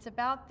 It's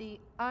about the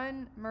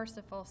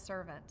unmerciful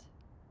servant.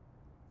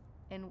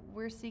 And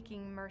we're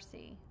seeking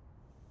mercy.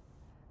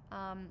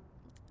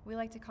 We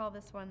like to call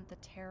this one the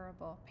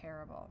terrible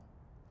parable.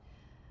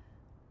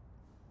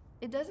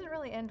 It doesn't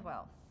really end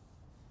well.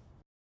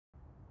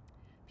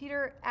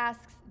 Peter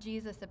asks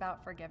Jesus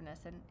about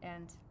forgiveness,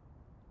 and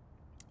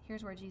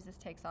here's where Jesus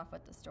takes off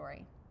with the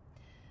story.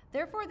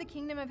 "Therefore, the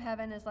kingdom of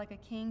heaven is like a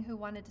king who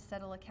wanted to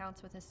settle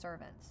accounts with his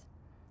servants.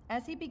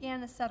 As he began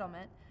the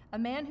settlement, a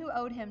man who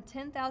owed him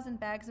 10,000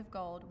 bags of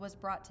gold was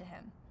brought to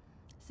him.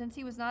 Since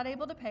he was not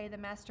able to pay, the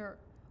master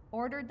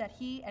ordered that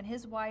he and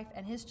his wife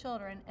and his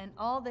children and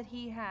all that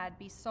he had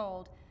be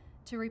sold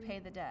to repay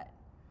the debt.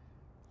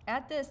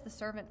 At this, the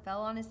servant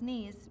fell on his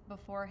knees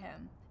before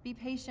him. 'Be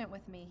patient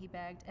with me,' he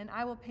begged, 'and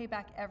I will pay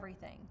back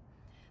everything.'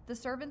 The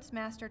servant's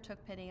master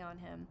took pity on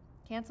him,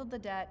 canceled the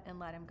debt, and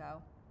let him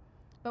go.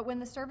 But when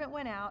the servant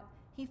went out,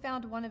 he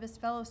found one of his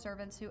fellow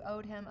servants who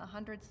owed him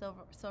 100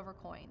 silver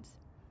coins,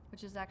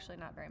 which is actually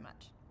not very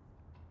much.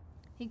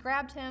 He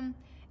grabbed him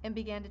and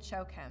began to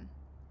choke him.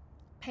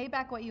 'Pay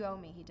back what you owe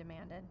me,' he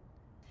demanded.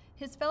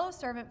 His fellow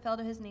servant fell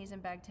to his knees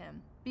and begged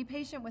him, 'Be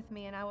patient with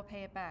me, and I will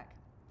pay it back.'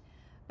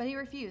 But he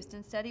refused.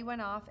 Instead, he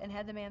went off and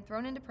had the man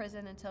thrown into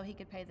prison until he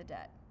could pay the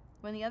debt.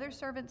 When the other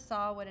servants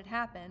saw what had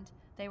happened,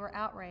 they were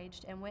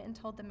outraged and went and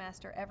told the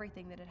master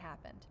everything that had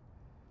happened.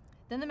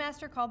 Then the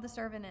master called the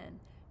servant in.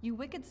 'You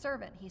wicked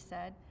servant,' he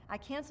said, 'I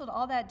canceled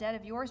all that debt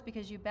of yours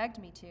because you begged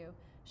me to.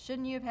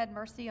 Shouldn't you have had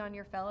mercy on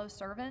your fellow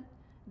servant,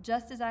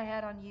 just as I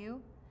had on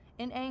you?'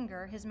 In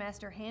anger, his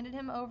master handed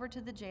him over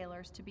to the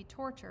jailers to be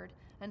tortured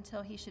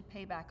until he should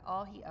pay back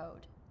all he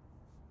owed.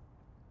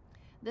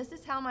 This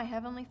is how my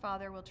heavenly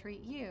Father will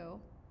treat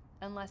you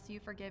unless you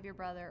forgive your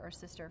brother or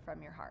sister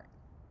from your heart."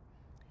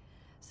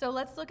 So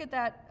let's look at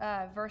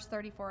that verse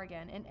 34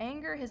 again. In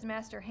anger, his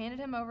master handed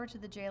him over to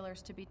the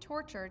jailers to be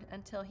tortured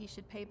until he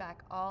should pay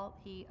back all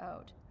he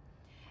owed.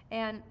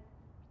 And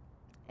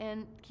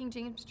in King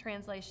James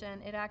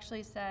translation, it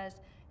actually says,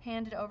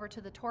 handed over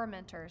to the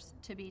tormentors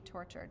to be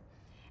tortured.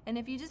 And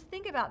if you just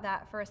think about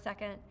that for a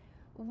second,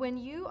 when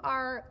you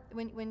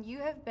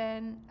have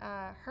been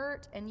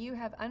hurt and you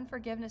have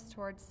unforgiveness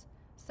towards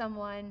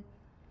someone,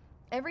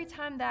 every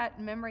time that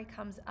memory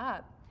comes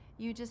up,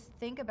 you just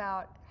think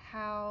about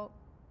how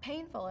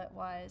painful it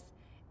was.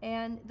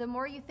 And the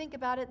more you think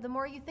about it, the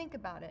more you think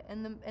about it.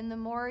 And the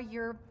more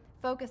you're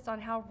focused on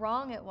how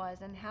wrong it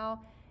was and how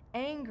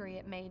angry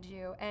it made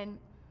you and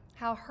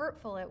how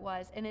hurtful it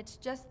was. And it's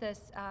just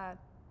this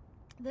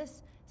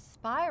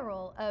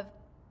spiral of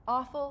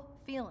awful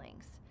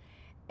feelings.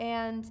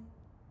 And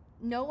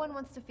no one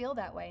wants to feel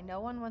that way.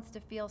 No one wants to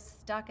feel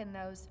stuck in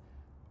those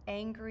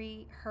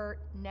angry, hurt,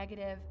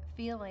 negative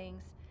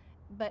feelings.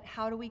 But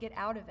how do we get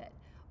out of it?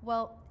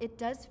 Well, it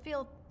does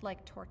feel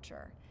like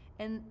torture.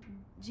 And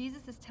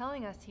Jesus is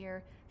telling us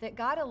here that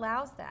God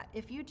allows that.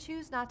 If you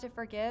choose not to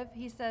forgive,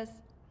 he says,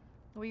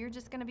 well, you're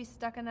just going to be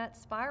stuck in that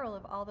spiral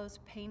of all those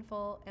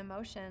painful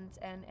emotions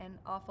and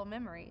awful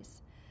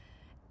memories.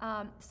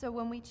 So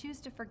when we choose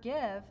to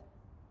forgive,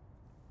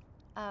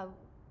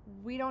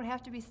 we don't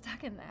have to be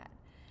stuck in that.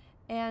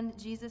 And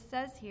Jesus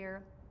says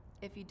here,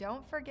 if you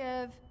don't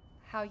forgive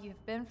how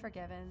you've been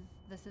forgiven,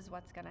 this is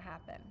what's going to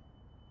happen.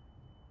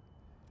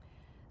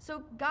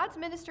 So God's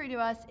ministry to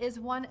us is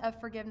one of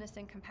forgiveness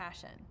and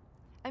compassion.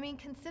 I mean,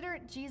 consider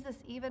Jesus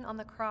even on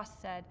the cross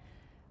said,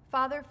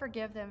 Father,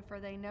 forgive them, for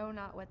they know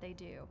not what they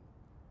do.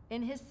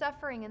 In his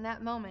suffering in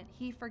that moment,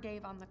 he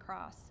forgave on the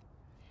cross.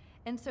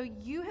 And so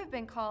you have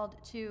been called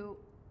to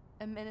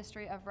a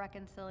ministry of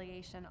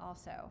reconciliation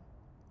also.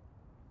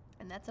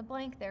 And that's a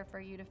blank there for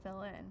you to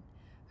fill in.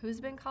 Who's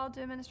been called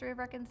to a ministry of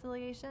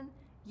reconciliation?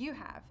 You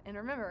have. And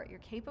remember, you're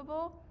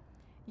capable,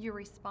 you're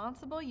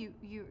responsible, you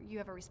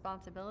have a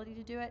responsibility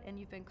to do it, and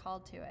you've been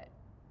called to it.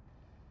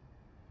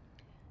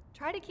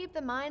 Try to keep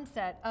the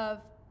mindset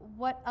of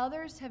what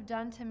others have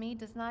done to me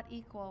does not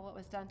equal what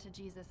was done to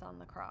Jesus on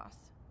the cross.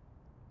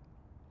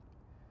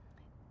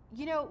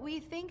 You know, we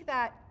think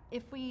that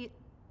if we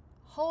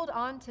hold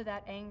on to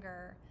that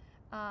anger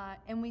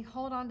and we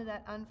hold on to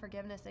that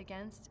unforgiveness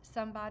against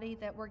somebody,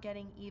 that we're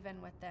getting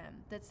even with them,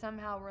 that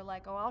somehow we're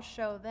like, oh, I'll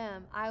show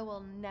them, I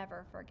will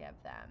never forgive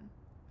them.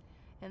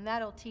 And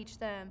that'll teach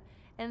them.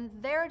 And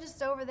they're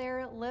just over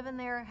there living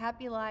their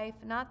happy life,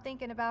 not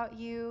thinking about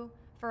you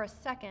for a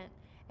second.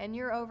 And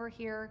you're over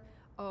here,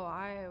 oh,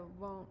 I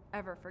won't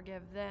ever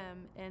forgive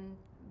them. And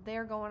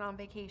they're going on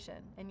vacation.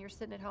 And you're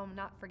sitting at home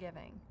not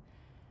forgiving.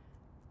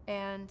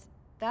 And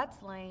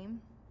that's lame.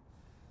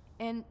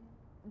 And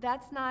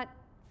that's not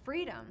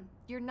freedom.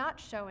 You're not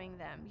showing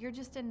them. You're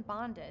just in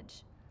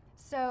bondage.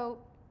 So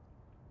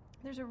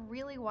there's a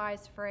really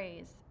wise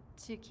phrase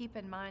to keep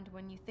in mind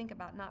when you think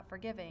about not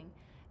forgiving,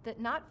 that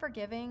not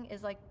forgiving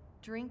is like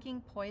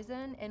drinking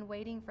poison and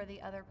waiting for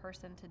the other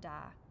person to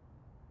die.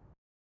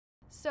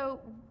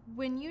 So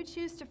when you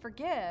choose to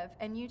forgive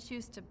and you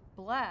choose to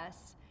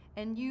bless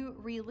and you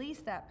release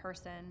that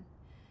person,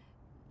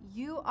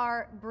 you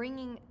are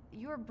bringing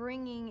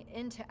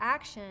into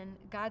action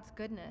God's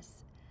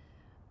goodness.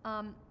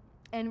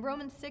 And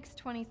Romans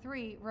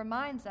 6:23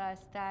 reminds us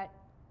that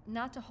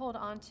not to hold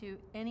on to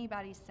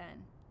anybody's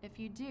sin. If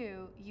you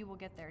do, you will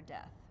get their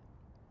death.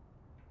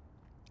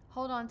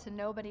 Hold on to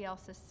nobody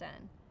else's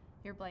sin.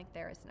 Your blank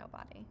there is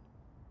nobody.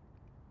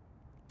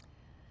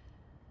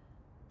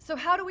 So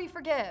how do we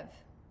forgive?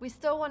 We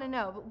still want to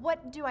know, but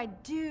what do I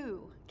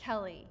do,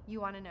 Kelly?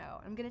 You want to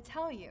know. I'm going to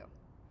tell you.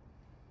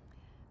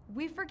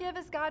 We forgive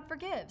as God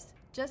forgives,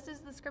 just as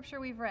the scripture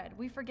we've read.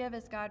 We forgive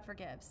as God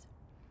forgives.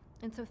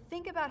 And so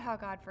think about how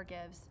God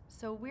forgives.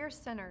 So we're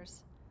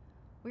sinners.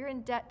 We're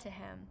in debt to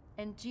him,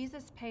 and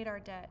Jesus paid our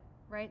debt,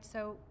 right?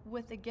 So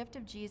with the gift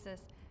of Jesus,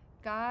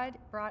 God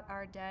brought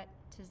our debt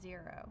to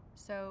zero.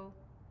 So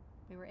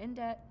we were in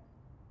debt.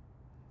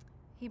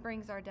 He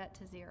brings our debt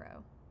to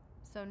zero.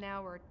 So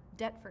now we're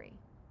debt-free.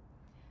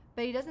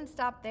 But he doesn't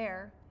stop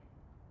there.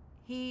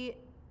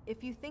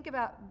 If you think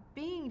about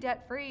being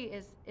debt-free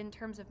is in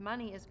terms of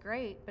money is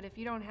great, but if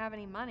you don't have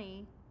any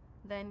money,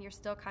 then you're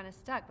still kind of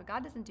stuck. But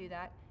God doesn't do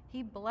that.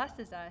 He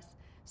blesses us.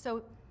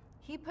 So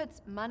he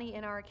puts money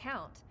in our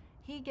account.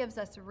 He gives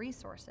us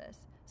resources.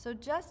 So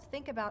just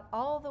think about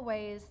all the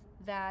ways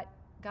that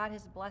God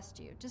has blessed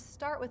you. Just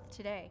start with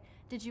today.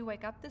 Did you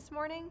wake up this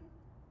morning?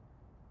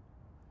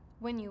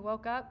 When you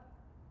woke up,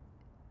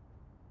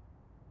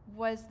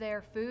 was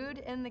there food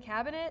in the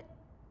cabinet?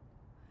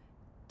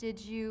 Did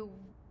you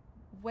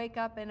wake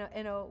up in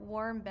a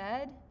warm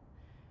bed?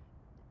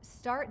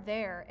 Start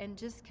there and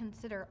just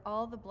consider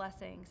all the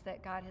blessings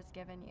that God has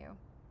given you.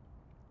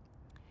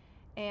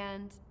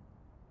 And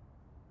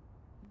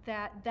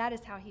that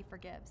is how he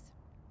forgives.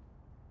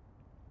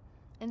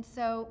 And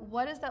so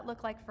what does that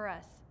look like for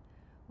us?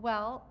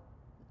 Well,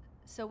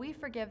 so we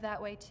forgive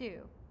that way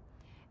too.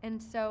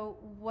 And so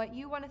what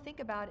you want to think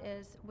about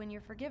is when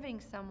you're forgiving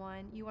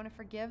someone, you want to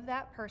forgive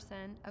that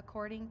person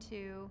according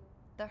to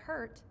the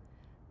hurt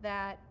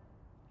that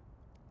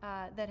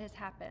has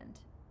happened.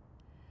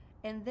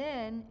 And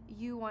then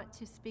you want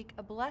to speak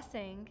a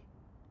blessing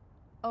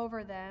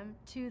over them,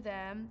 to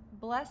them,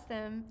 bless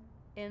them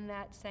in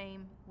that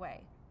same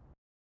way.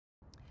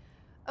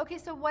 Okay,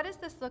 so what does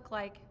this look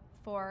like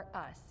for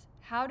us?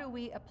 How do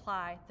we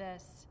apply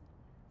this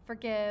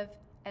forgive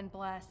and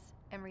bless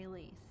and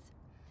release?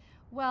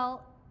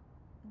 Well,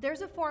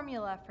 there's a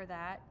formula for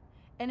that,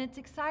 and it's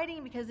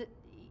exciting because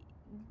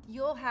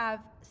you'll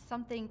have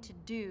something to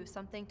do,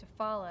 something to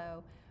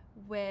follow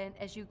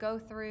as you go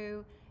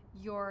through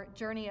your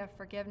journey of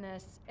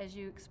forgiveness, as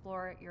you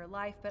explore your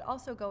life, but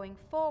also going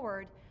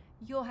forward,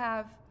 you'll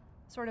have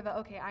sort of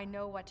okay, I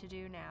know what to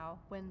do now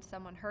when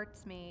someone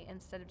hurts me,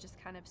 instead of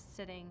just kind of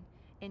sitting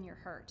in your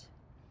hurt.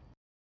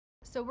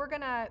 So we're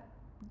going to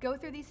go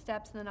through these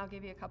steps, and then I'll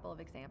give you a couple of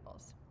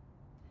examples.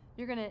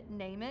 You're going to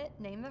name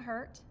the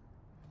hurt,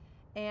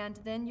 and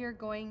then you're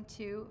going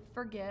to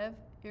forgive.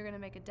 You're going to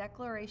make a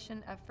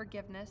declaration of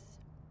forgiveness,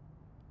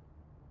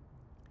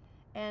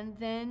 and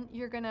then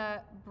you're going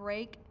to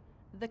break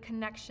the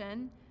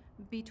connection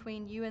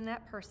between you and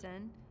that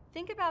person.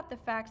 Think about the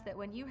fact that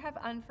when you have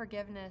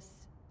unforgiveness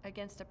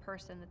against a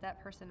person,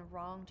 that person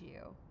wronged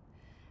you,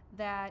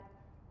 that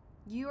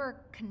you are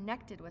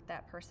connected with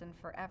that person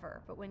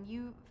forever. But when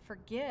you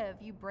forgive,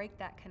 you break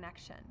that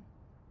connection.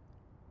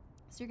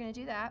 So you're going to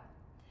do that,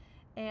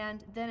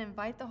 and then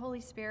invite the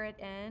Holy Spirit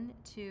in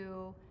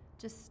to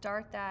just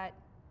start that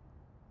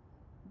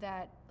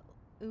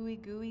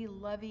ooey gooey,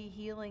 lovey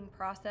healing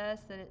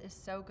process that is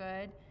so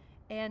good,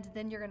 and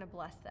then you're going to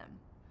bless them.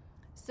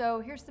 So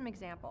here's some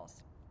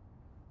examples.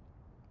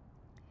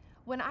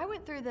 When I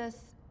went through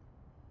this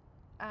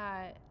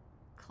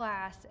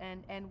class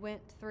and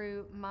went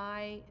through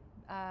my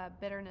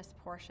bitterness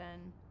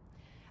portion,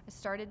 I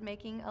started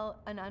making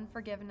an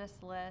unforgiveness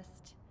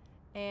list,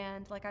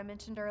 and like I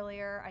mentioned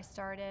earlier, I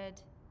started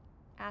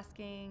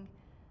asking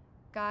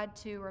God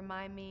to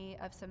remind me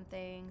of some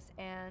things,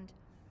 and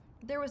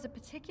there was a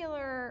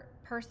particular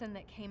person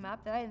that came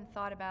up that I hadn't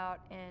thought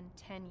about in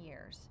 10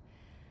 years.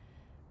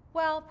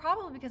 Well,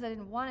 probably because I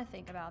didn't want to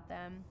think about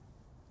them.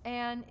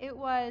 And it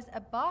was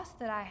a boss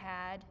that I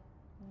had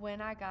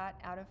when I got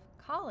out of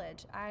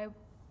college.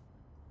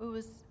 It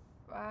was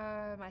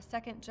my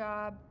second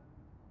job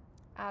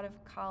out of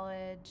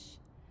college.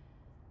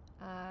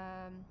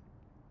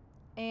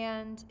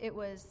 And it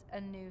was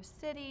a new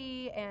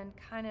city, and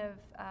kind of,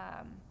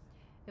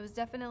 it was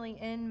definitely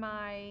in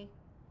my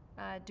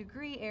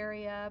degree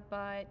area,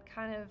 but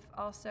kind of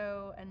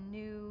also a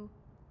new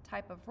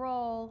type of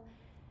role.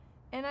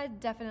 And I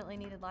definitely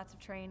needed lots of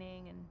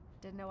training and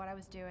didn't know what I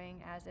was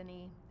doing, as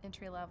any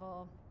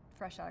entry-level,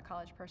 fresh out of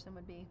college person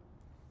would be.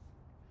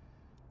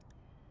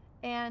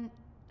 And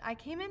I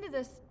came into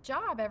this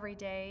job every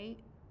day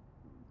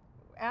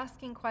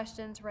asking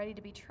questions, ready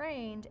to be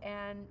trained,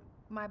 and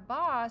my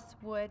boss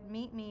would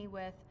meet me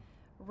with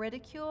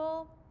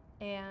ridicule,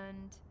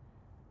 and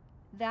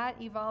that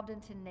evolved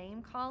into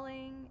name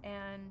calling,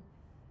 and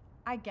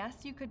I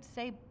guess you could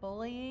say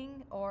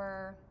bullying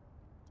or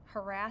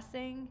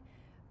harassing.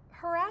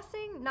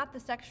 Harassing, not the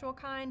sexual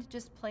kind,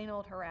 just plain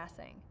old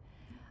harassing.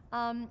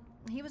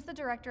 He was the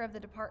director of the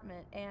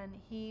department, and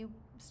he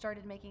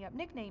started making up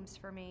nicknames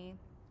for me.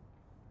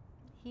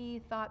 He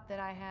thought that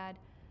I had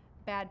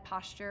bad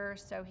posture,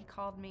 so he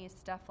called me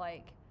stuff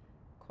like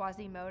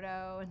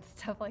Quasimodo and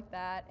stuff like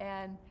that.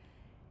 And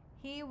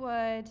he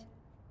would,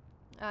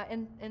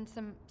 and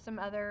some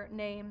other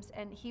names,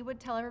 and he would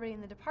tell everybody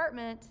in the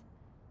department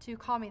to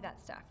call me that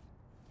stuff.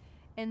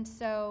 And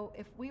so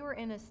if we were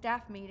in a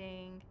staff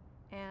meeting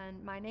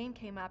and my name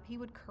came up, he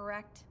would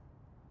correct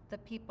the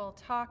people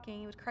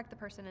talking. He would correct the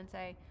person and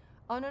say,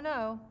 "Oh,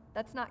 no,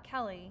 that's not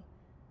Kelly."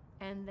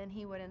 And then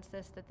he would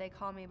insist that they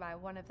call me by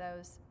one of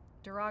those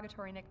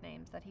derogatory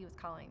nicknames that he was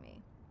calling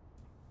me.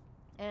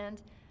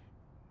 And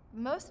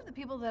most of the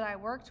people that I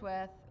worked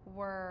with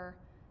were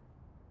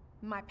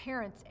my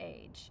parents'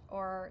 age,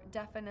 or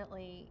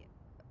definitely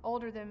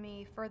older than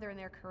me, further in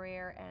their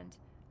career, and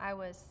I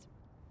was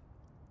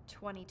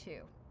 22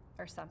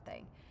 or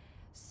something.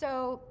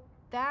 So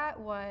that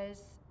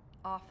was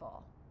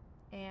awful,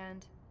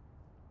 and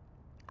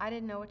I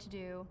didn't know what to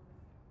do,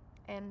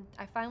 and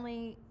I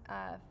finally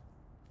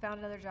found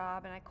another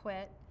job, and I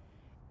quit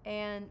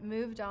and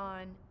moved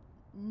on.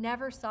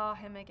 Never saw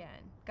him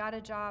again. Got a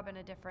job in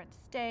a different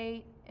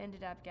state,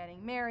 ended up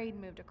getting married,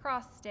 moved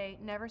across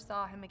state, never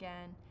saw him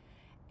again,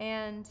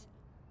 and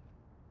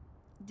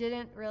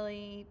didn't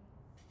really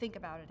think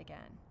about it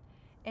again.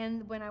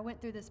 And when I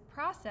went through this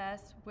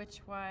process,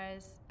 which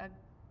was a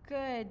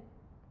good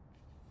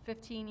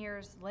 15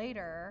 years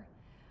later,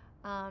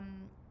 I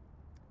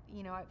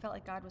felt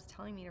like God was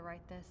telling me to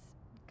write this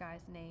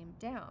guy's name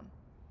down.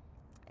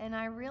 And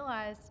I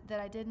realized that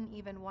I didn't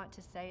even want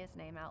to say his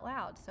name out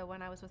loud. So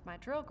when I was with my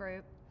drill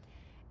group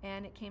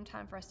and it came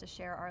time for us to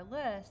share our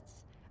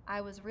lists,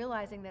 I was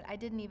realizing that I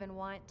didn't even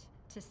want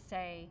to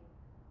say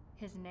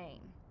his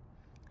name.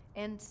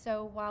 And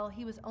so while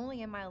he was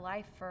only in my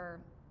life for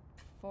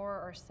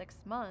 4 or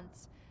 6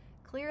 months,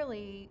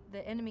 clearly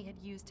the enemy had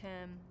used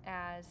him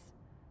as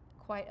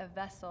quite a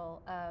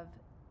vessel of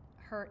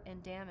hurt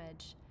and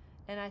damage.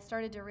 And I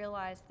started to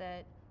realize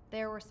that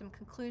there were some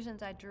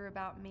conclusions I drew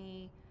about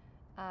me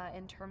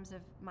in terms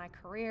of my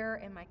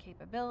career and my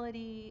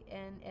capability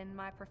and in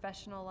my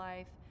professional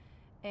life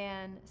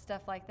and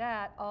stuff like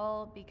that,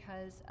 all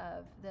because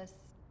of this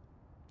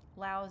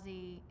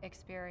lousy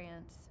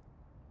experience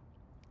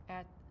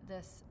at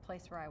this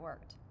place where I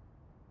worked.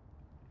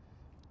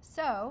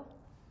 So,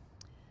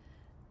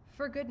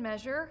 for good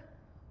measure,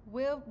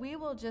 we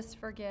will just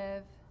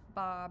forgive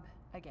Bob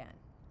again.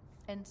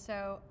 And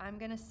so I'm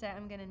going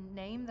to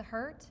name the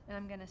hurt, and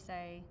I'm going to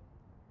say,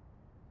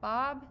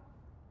 Bob,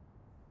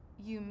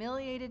 you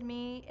humiliated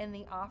me in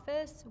the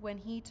office when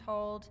he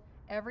told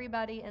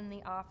everybody in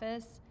the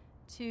office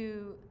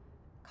to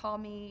call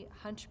me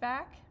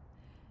hunchback,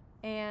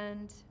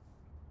 and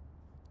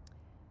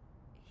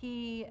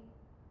he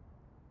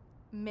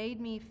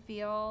made me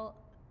feel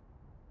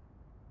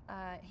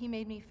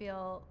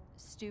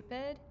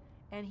stupid,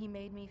 and he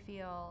made me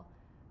feel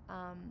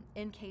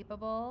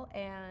incapable,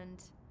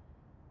 and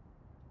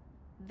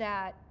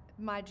that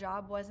my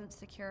job wasn't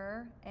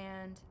secure,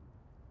 and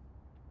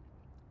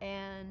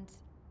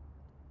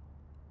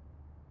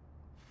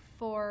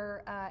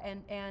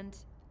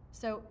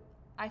so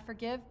I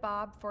forgive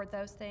Bob for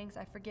those things.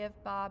 I forgive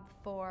Bob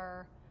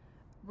for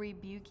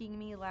rebuking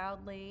me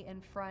loudly in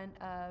front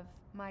of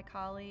my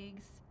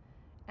colleagues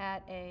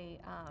at a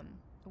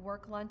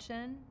work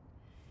luncheon.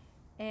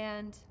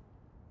 And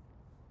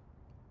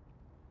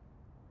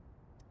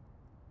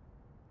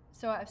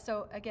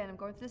so again, I'm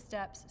going through the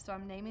steps. So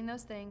I'm naming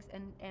those things,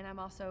 and I'm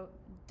also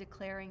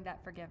declaring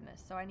that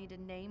forgiveness. So I need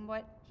to name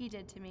what he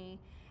did to me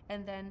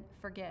and then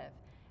forgive.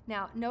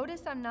 Now,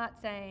 notice I'm not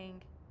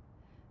saying,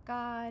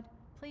 God,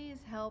 please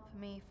help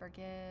me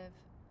forgive,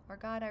 or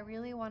God, I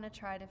really want to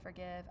try to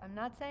forgive. I'm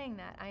not saying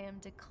that. I am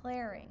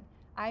declaring,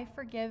 I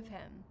forgive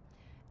him.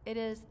 It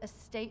is a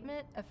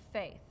statement of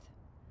faith.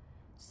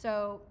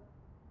 So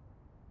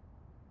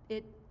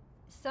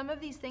some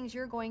of these things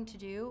you're going to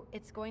do,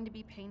 it's going to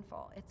be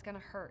painful. It's going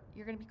to hurt.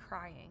 You're going to be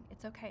crying.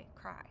 It's okay,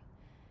 cry.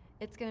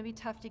 It's going to be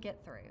tough to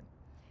get through.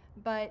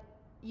 But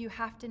you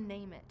have to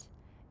name it.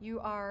 You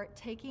are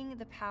taking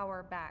the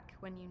power back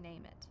when you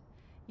name it.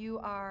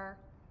 You're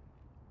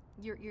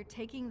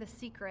taking the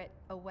secret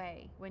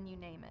away when you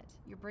name it.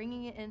 You're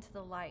bringing it into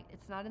the light.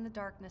 It's not in the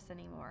darkness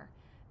anymore.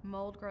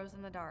 Mold grows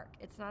in the dark.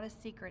 It's not a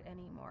secret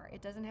anymore.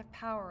 It doesn't have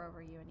power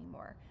over you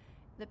anymore.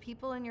 The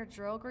people in your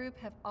drill group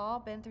have all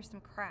been through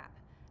some crap.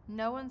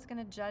 No one's going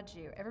to judge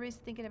you. Everybody's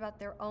thinking about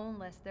their own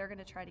list they're going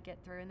to try to get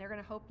through, and they're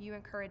going to hope you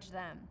encourage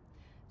them.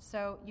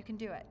 So you can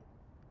do it.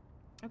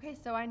 Okay,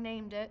 so I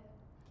named it.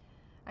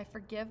 I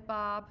forgive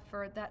Bob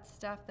for that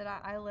stuff that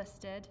I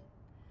listed.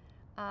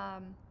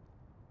 And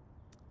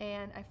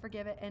I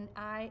forgive it. And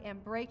I am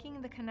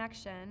breaking the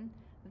connection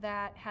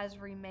that has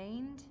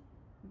remained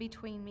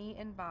between me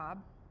and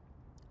Bob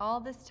all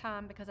this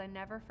time because I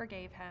never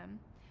forgave him.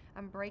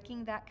 I'm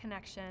breaking that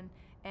connection,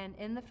 and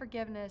in the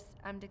forgiveness,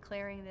 I'm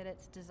declaring that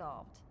it's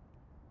dissolved.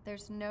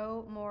 There's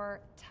no more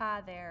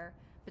tie there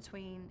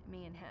between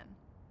me and him.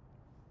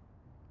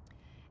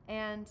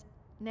 And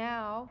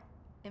now,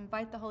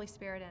 invite the Holy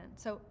Spirit in.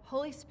 So,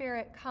 Holy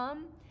Spirit,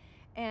 come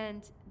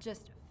and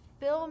just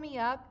fill me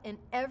up in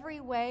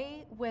every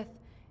way with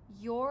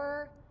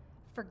your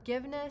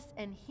forgiveness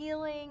and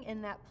healing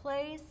in that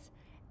place,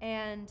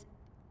 and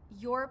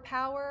your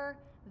power,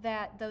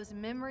 that those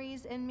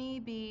memories in me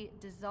be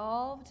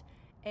dissolved,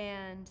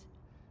 and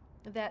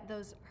that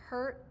those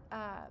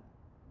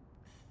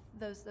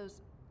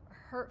those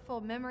hurtful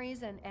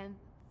memories and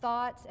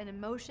thoughts and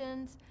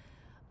emotions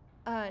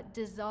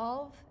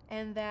dissolve,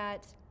 and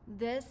that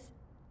this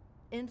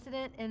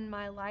incident in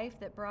my life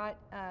that brought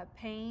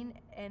pain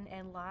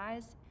and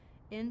lies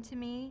into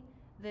me,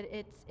 that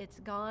it's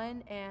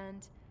gone.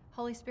 And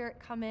Holy Spirit,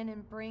 come in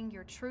and bring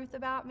your truth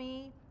about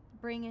me,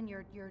 bring in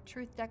your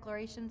truth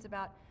declarations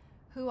about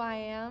who I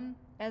am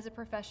as a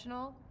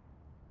professional.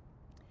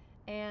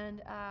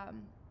 And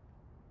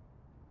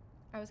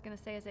I was going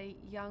to say as a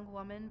young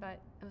woman,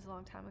 but it was a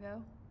long time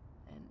ago,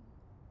 and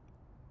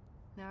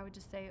now I would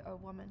just say a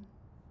woman.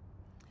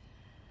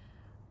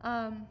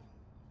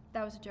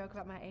 That was a joke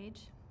about my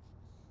age.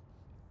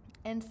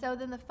 And so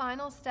then the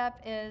final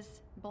step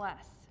is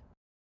bless.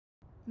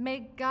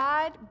 May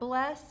God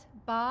bless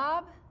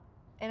Bob,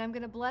 and I'm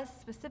going to bless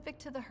specific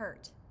to the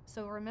hurt.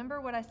 So remember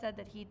what I said,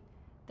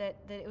 that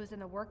it was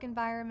in a work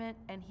environment,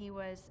 and he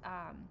was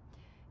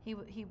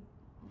he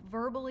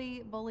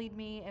verbally bullied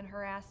me and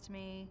harassed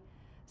me.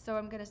 So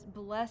I'm going to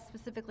bless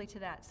specifically to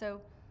that.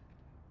 So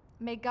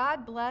may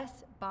God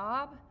bless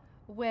Bob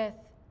with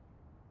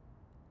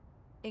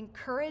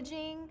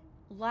encouraging,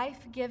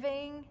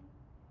 life-giving,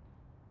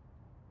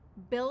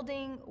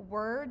 building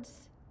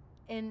words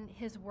in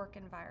his work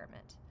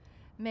environment.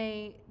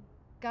 May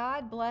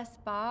God bless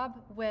Bob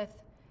with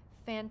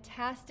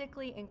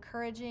fantastically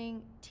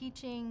encouraging,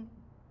 teaching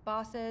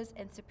bosses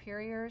and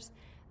superiors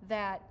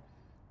that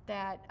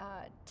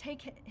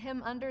take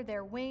him under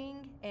their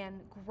wing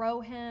and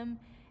grow him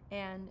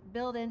and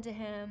build into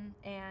him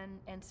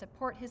and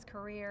support his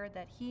career,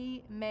 that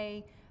he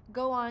may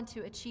go on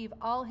to achieve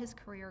all his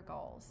career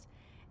goals.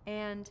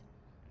 And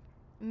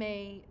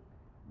may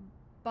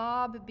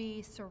Bob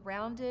be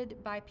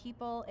surrounded by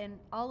people in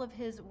all of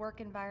his work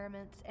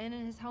environments and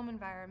in his home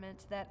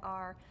environments that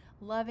are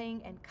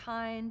loving and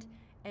kind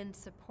and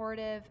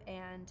supportive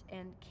and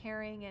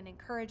caring and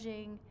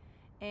encouraging,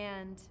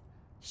 and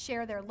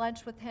share their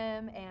lunch with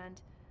him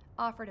and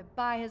offer to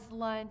buy his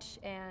lunch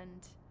and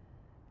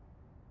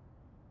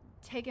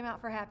take him out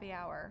for happy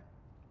hour.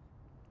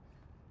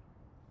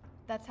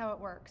 That's how it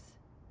works.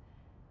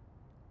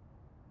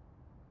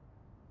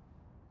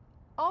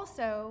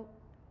 Also,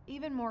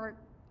 even more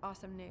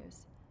awesome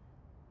news.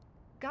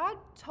 God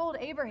told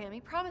Abraham, he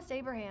promised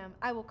Abraham,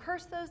 I will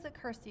curse those that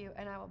curse you,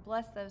 and I will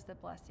bless those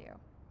that bless you.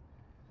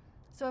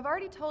 So I've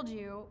already told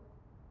you,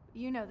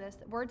 you know this,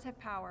 that words have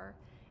power.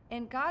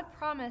 And God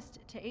promised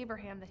to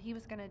Abraham that he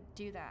was going to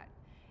do that.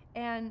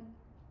 And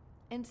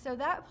so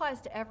that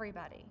applies to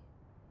everybody.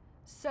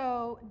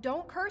 So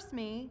don't curse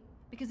me,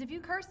 because if you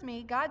curse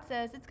me, God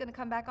says it's going to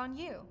come back on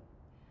you.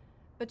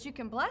 But you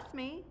can bless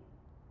me,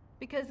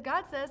 because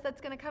God says that's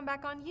going to come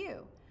back on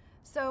you.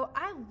 So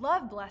I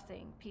love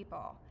blessing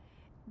people,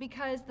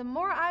 because the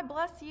more I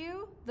bless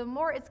you, the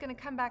more it's going to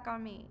come back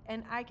on me.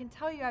 And I can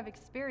tell you I've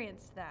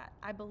experienced that.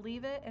 I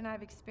believe it, and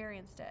I've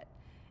experienced it.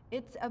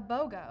 It's a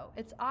BOGO.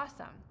 It's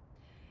awesome.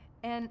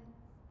 And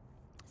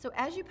so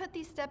as you put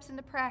these steps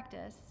into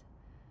practice,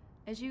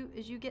 as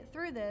you get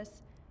through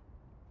this,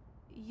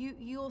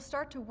 you'll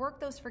start to work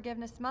those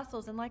forgiveness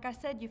muscles. And like I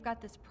said, you've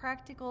got this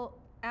practical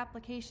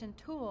application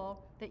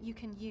tool that you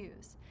can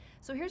use.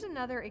 So here's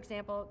another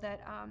example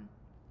that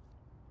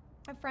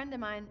a friend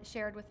of mine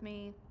shared with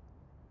me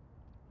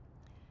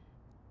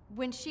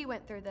when she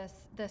went through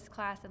this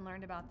class and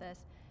learned about this.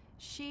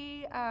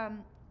 She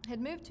had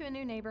moved to a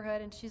new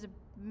neighborhood, and she's a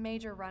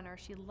major runner.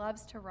 She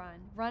loves to run.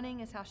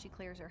 Running is how she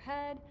clears her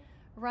head.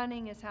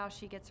 Running is how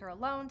she gets her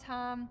alone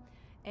time.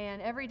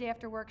 And every day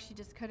after work, she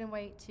just couldn't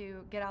wait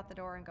to get out the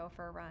door and go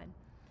for a run.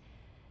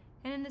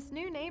 And in this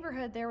new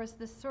neighborhood, there was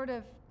this sort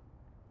of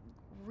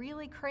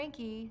really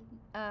cranky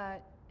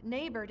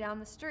neighbor down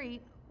the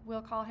street.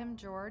 We'll call him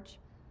George.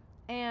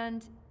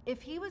 And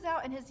if he was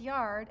out in his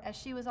yard as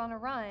she was on a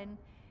run,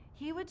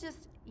 he would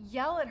just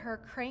yell at her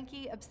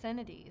cranky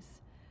obscenities.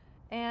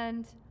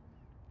 And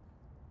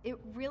it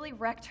really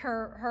wrecked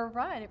her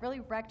run. It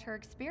really wrecked her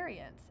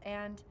experience.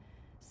 And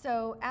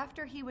so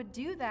after he would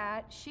do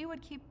that, she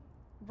would keep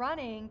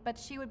running, but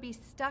she would be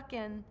stuck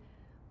in,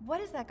 what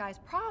is that guy's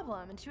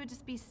problem? And she would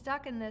just be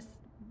stuck in this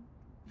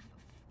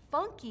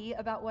funky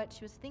about what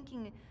she was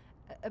thinking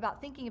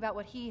about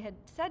what he had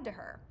said to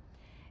her.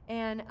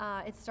 And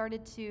it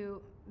started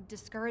to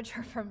discourage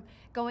her from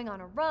going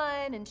on a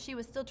run, and she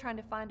was still trying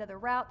to find other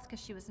routes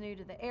because she was new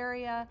to the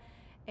area.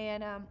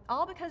 And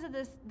all because of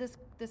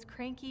this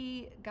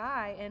cranky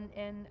guy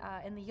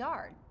in the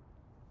yard.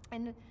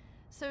 And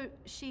so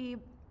she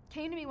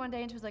came to me one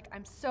day and she was like,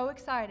 I'm so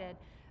excited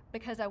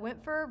because I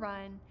went for a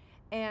run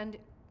and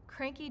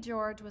cranky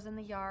George was in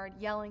the yard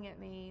yelling at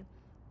me.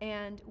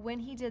 And when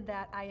he did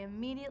that, I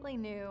immediately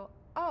knew,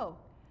 oh,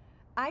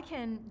 I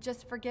can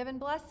just forgive and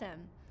bless him.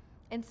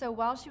 And so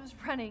while she was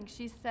running,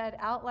 she said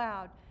out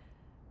loud,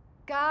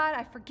 God,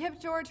 I forgive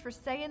George for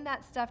saying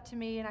that stuff to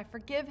me, and I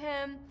forgive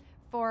him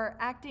for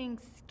acting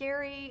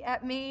scary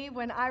at me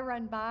when I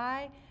run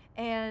by,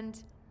 and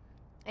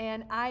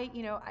I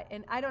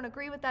don't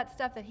agree with that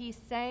stuff that he's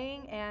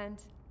saying, and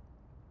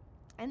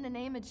in the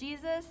name of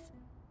Jesus,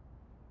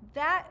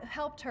 that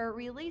helped her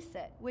release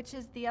it, which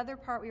is the other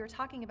part we were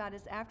talking about,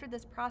 is after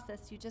this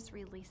process, you just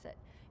release it.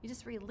 You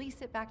just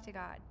release it back to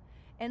God,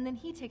 and then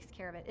he takes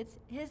care of it. It's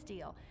his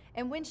deal.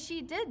 And when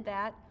she did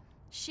that,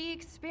 she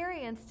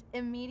experienced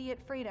immediate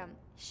freedom.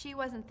 She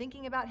wasn't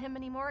thinking about him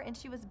anymore, and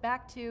she was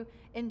back to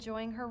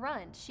enjoying her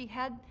run.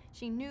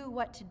 She knew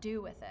what to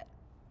do with it.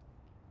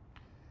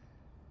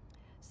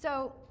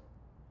 So,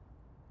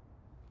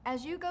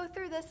 as you go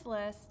through this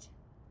list,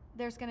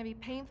 there's going to be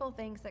painful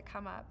things that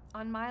come up.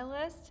 On my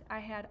list, I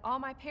had all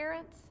my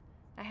parents,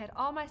 I had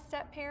all my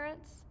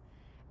step-parents,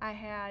 I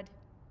had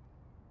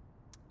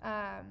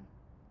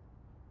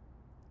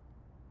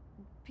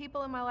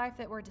people in my life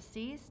that were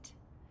deceased,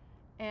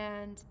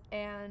 and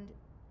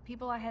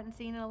people I hadn't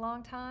seen in a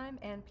long time,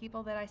 and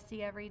people that I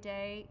see every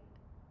day,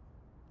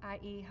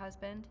 i.e.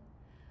 husband.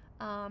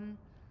 And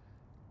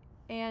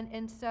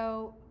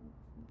so,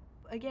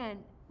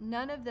 again,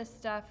 none of this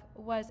stuff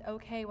was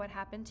okay what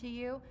happened to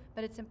you,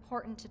 but it's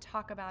important to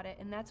talk about it,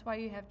 and that's why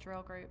you have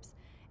drill groups.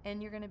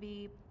 And you're going to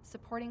be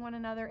supporting one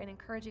another and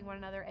encouraging one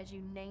another as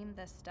you name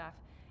this stuff.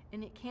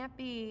 And it can't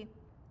be,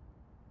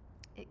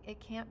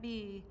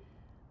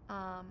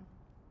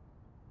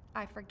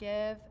 I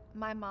forgive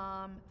my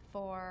mom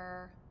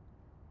for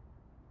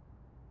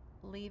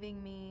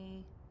leaving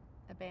me,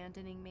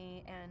 abandoning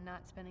me, and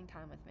not spending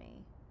time with me.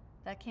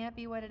 That can't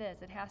be what it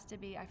is. It has to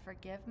be, I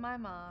forgive my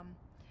mom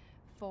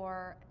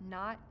for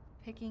not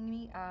picking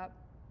me up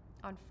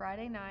on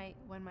Friday night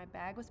when my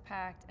bag was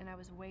packed and I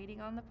was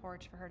waiting on the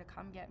porch for her to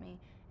come get me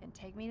and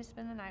take me to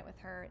spend the night with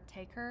her,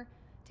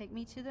 take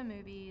me to the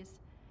movies,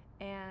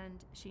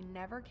 and she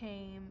never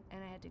came,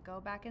 and I had to go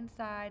back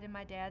inside in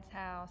my dad's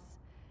house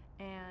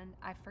And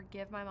I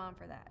forgive my mom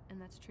for that.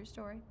 And that's a true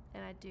story.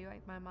 And I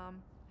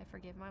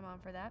forgive my mom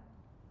for that.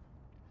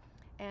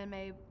 And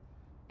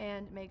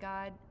may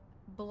God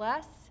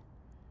bless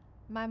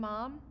my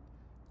mom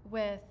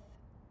with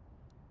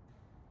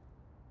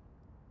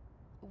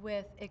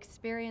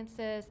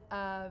experiences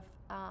of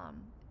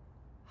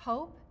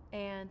hope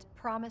and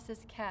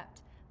promises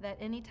kept, that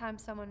anytime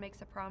someone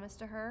makes a promise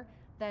to her,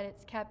 that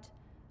it's kept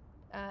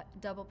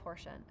double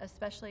portion,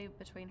 especially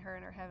between her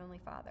and her Heavenly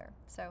Father.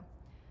 So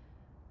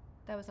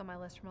that was on my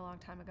list from a long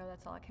time ago.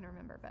 That's all I can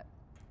remember. But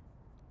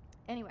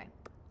anyway,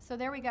 so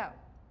there we go.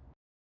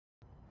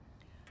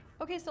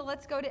 Okay, so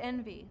let's go to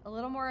envy. A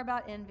little more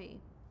about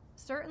envy.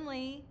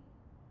 Certainly,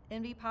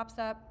 envy pops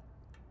up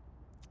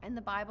in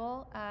the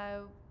Bible.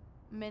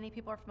 Many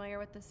people are familiar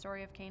with the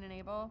story of Cain and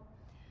Abel.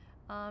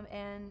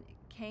 And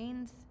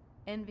Cain's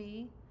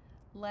envy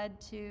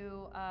led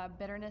to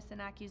bitterness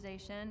and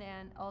accusation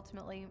and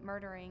ultimately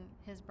murdering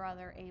his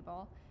brother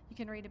Abel. You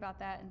can read about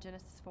that in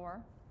Genesis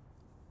 4.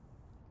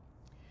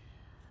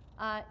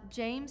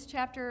 James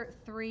chapter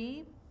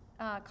 3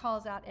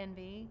 calls out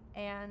envy,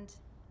 and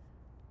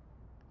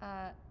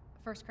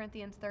 1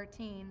 Corinthians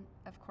 13,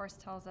 of course,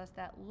 tells us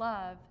that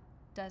love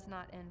does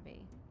not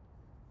envy.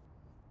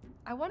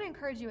 I want to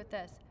encourage you with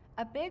this.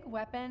 A big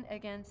weapon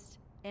against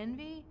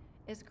envy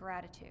is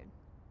gratitude.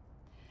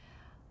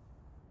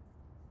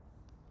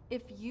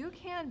 If you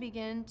can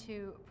begin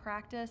to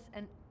practice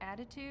an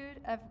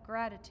attitude of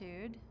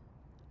gratitude,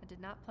 I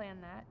did not plan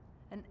that,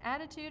 an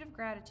attitude of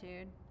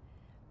gratitude,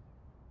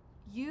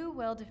 you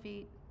will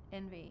defeat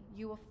envy.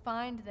 You will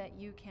find that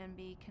you can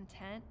be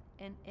content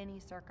in any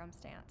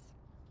circumstance.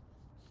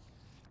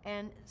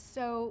 And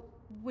so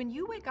when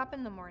you wake up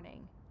in the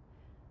morning,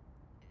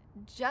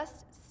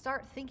 just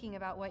start thinking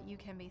about what you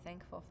can be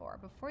thankful for.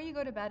 Before you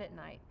go to bed at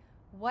night,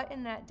 what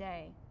in that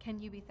day can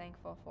you be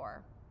thankful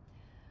for?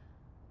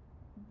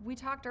 We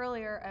talked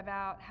earlier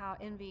about how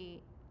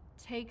envy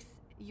takes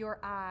your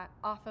eye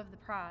off of the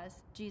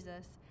prize,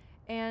 Jesus,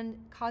 and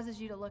causes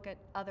you to look at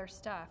other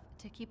stuff,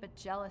 to keep a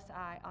jealous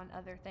eye on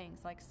other things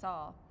like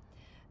Saul.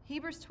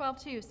 Hebrews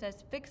 12:2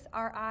 says, "Fix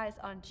our eyes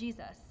on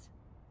Jesus,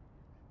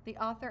 the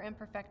author and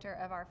perfecter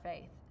of our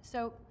faith."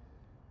 So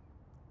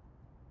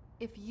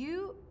if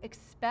you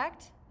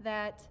expect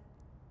that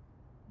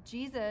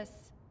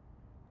Jesus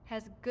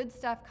has good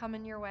stuff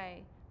coming your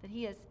way, that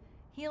he has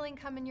healing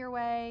coming your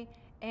way,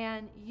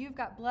 and you've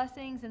got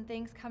blessings and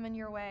things coming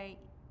your way,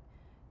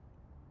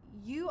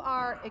 you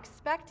are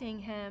expecting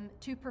him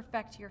to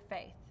perfect your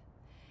faith.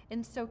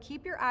 And so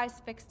keep your eyes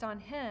fixed on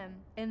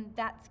him, and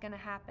that's going to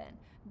happen.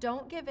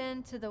 Don't give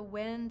in to the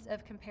winds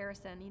of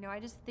comparison. I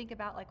just think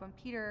about like when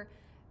Peter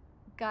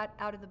got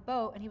out of the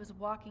boat and he was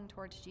walking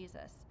towards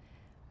Jesus.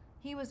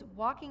 He was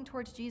walking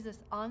towards Jesus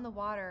on the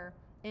water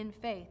in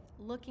faith,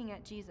 looking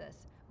at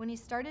Jesus. When he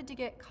started to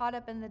get caught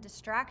up in the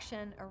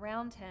distraction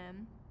around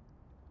him,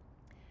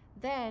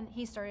 then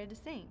he started to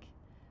sink.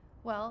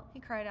 Well, he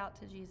cried out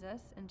to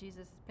Jesus, and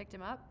Jesus picked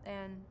him up,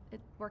 and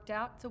it worked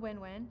out. It's a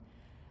win-win.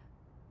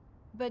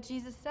 But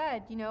Jesus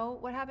said,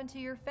 what happened to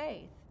your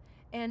faith?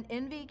 And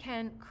envy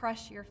can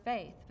crush your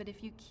faith. But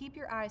if you keep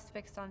your eyes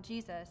fixed on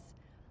Jesus,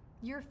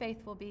 your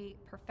faith will be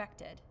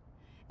perfected.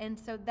 And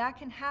so that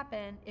can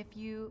happen if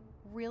you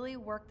really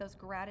work those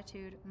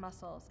gratitude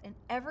muscles. In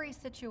every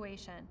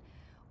situation,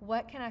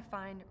 what can I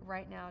find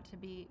right now to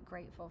be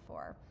grateful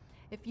for?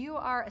 If you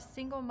are a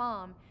single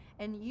mom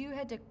and you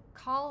had to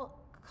call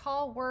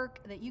work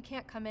that you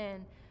can't come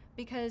in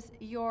because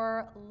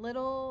your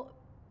little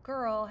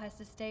girl has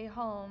to stay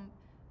home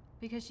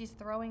because she's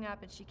throwing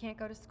up and she can't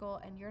go to school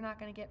and you're not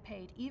going to get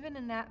paid, even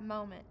in that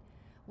moment,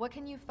 what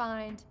can you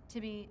find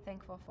to be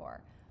thankful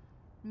for?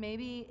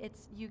 Maybe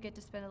it's you get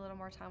to spend a little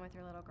more time with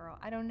your little girl.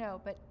 I don't know.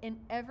 But in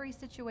every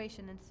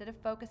situation, instead of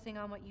focusing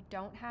on what you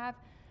don't have,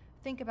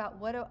 think about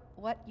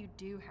what you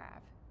do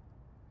have.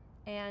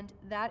 And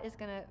that is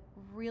going to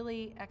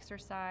really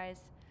exercise,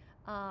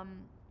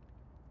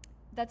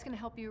 that's going to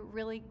help you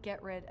really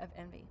get rid of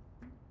envy.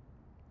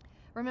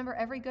 Remember,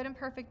 every good and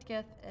perfect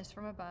gift is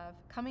from above,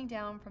 coming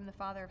down from the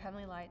Father of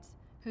heavenly lights,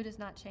 who does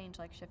not change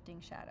like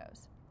shifting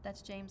shadows.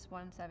 That's James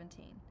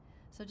 1:17.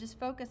 So just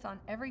focus on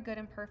every good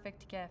and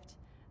perfect gift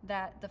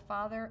that the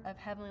Father of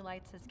heavenly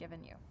lights has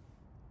given you.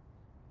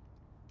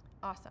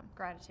 Awesome.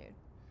 Gratitude.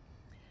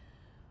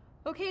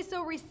 Okay,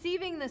 so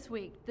receiving this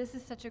week. This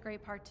is such a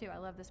great part too. I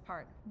love this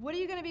part. What are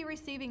you going to be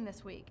receiving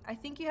this week? I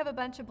think you have a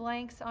bunch of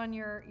blanks on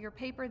your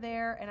paper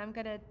there, and I'm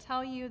going to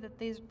tell you that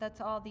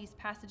that's all these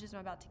passages I'm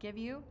about to give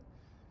you.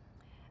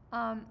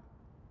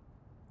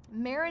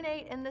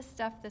 Marinate in this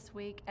stuff this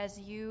week as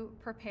you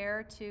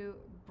prepare to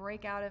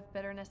break out of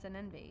bitterness and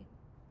envy.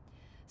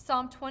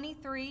 Psalm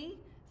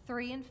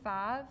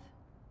 23:3-5.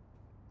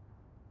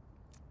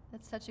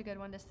 That's such a good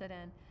one to sit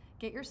in.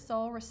 Get your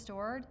soul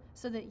restored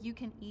so that you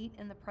can eat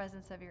in the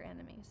presence of your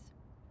enemies.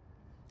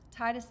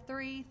 Titus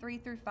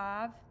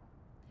 3:3-5.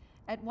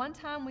 At one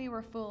time we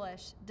were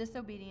foolish,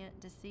 disobedient,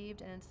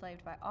 deceived, and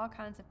enslaved by all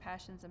kinds of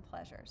passions and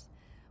pleasures.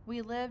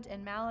 We lived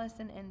in malice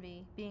and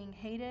envy, being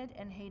hated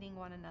and hating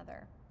one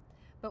another.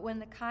 But when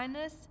the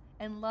kindness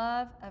and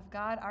love of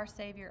God our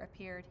Savior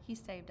appeared. He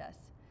saved us,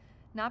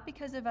 not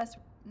because of us,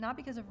 not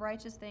because of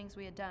righteous things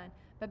we had done,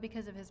 but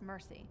because of his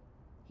mercy.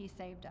 He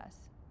saved us.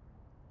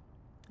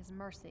 His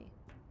mercy.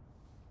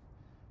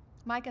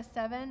 Micah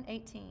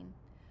 7:18.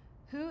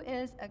 Who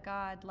is a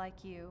God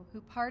like you,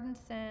 who pardons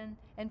sin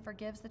and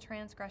forgives the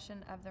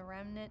transgression of the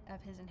remnant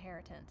of his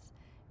inheritance?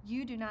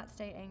 You do not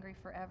stay angry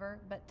forever,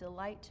 but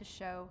delight to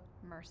show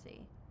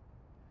mercy.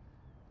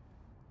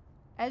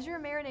 As you're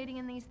marinating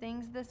in these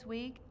things this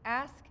week,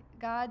 ask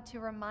God to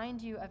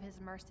remind you of his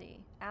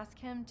mercy. Ask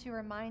him to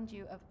remind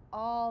you of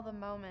all the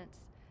moments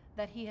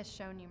that he has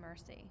shown you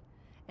mercy.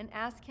 And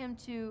ask him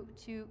to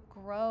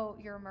grow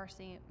your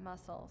mercy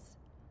muscles.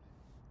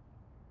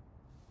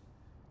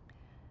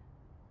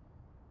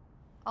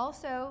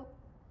 Also,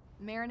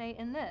 marinate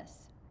in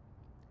this.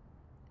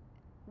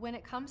 When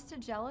it comes to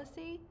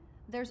jealousy,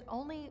 there's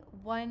only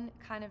one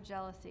kind of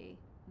jealousy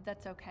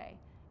that's okay,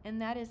 and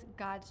that is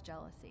God's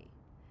jealousy.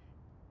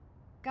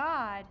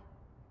 God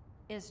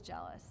is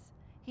jealous.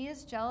 He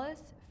is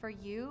jealous for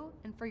you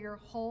and for your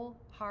whole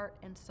heart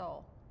and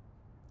soul.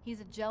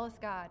 He's a jealous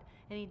God,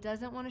 and he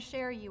doesn't want to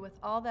share you with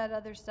all that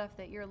other stuff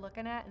that you're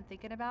looking at and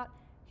thinking about.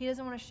 He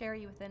doesn't want to share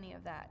you with any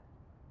of that.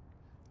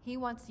 He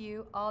wants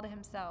you all to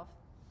himself.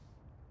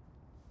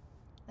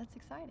 That's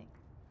exciting.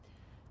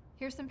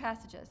 Here's some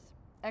passages.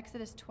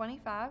 Exodus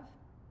 25,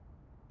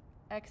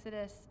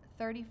 Exodus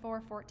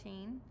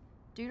 34:14,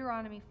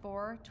 Deuteronomy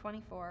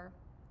 4:24,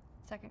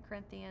 2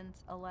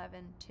 Corinthians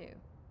 11:2.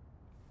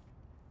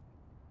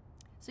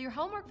 So your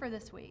homework for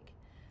this week.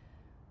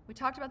 We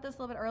talked about this a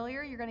little bit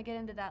earlier. You're going to get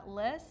into that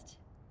list.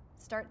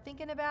 Start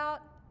thinking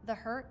about the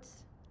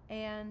hurts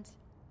and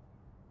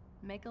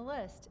make a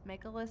list.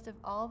 Make a list of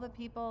all the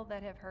people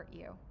that have hurt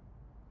you.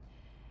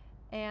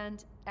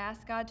 And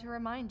ask God to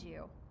remind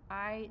you.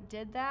 I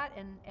did that,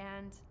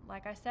 and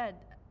like I said,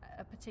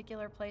 a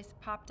particular place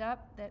popped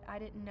up that I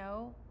didn't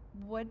know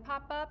would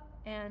pop up,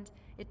 and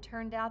it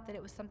turned out that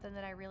it was something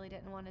that I really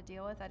didn't want to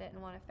deal with, I didn't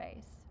want to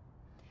face.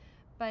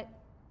 But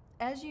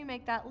as you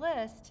make that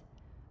list,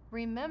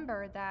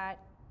 remember that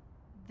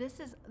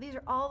these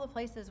are all the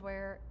places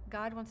where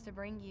God wants to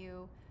bring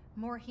you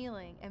more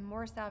healing and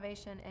more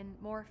salvation and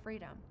more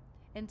freedom.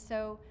 And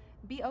so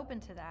be open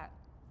to that.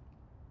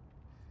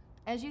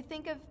 As you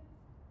think of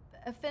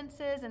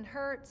offenses and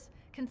hurts,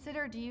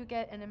 consider, do you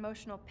get an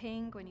emotional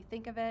ping when you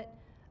think of it?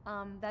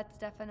 That's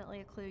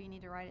definitely a clue. You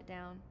need to write it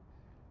down.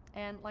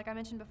 And like I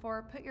mentioned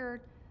before, put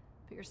your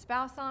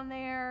spouse on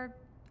there,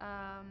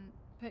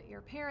 put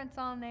your parents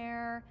on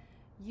there.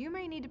 You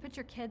may need to put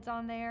your kids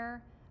on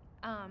there.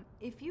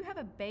 If you have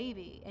a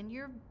baby and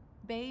your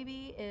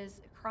baby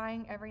is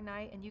crying every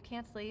night and you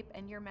can't sleep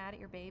and you're mad at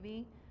your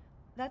baby,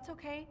 that's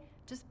okay.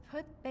 Just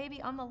put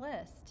baby on the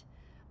list.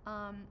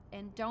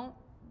 And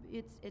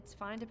it's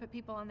fine to put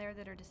people on there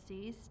that are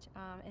deceased.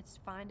 It's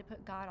fine to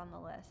put God on the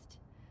list.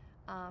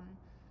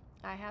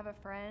 I have a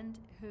friend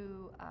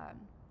who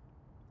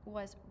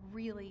was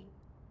really,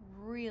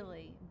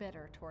 really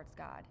bitter towards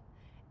God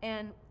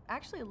and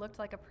actually looked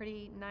like a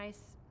pretty nice,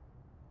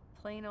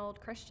 plain old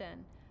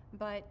Christian.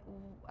 But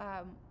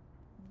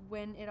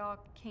when it all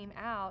came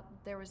out,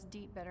 there was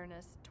deep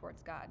bitterness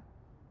towards God.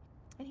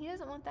 And he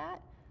doesn't want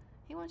that.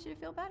 He wants you to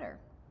feel better.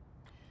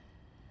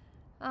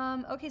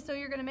 Okay, so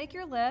you're going to make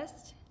your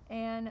list,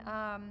 and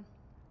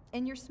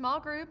in your small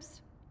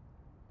groups,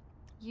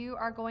 you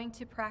are going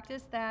to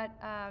practice that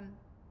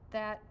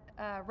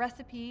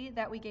recipe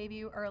that we gave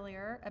you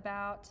earlier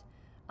about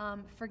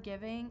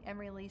forgiving and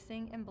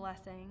releasing and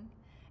blessing.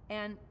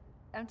 And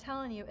I'm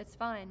telling you, it's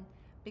fun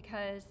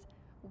because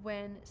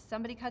when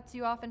somebody cuts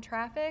you off in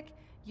traffic,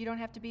 you don't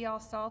have to be all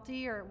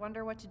salty or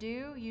wonder what to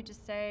do. You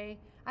just say,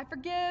 I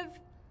forgive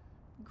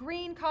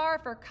green car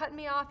for cutting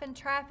me off in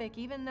traffic,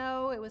 even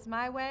though it was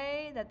my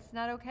way. That's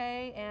not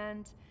okay.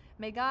 And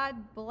may God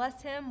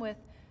bless him with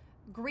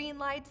green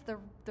lights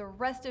the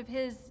rest of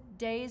his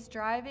days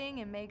driving,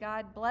 and may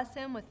God bless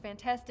him with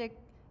fantastic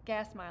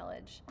gas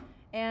mileage.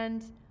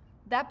 And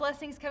that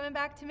blessing's coming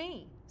back to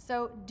me.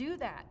 So do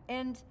that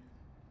and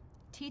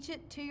teach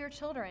it to your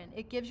children.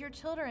 It gives your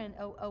children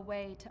a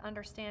way to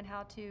understand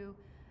how to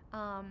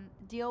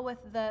deal with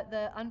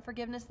the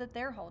unforgiveness that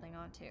they're holding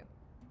on to.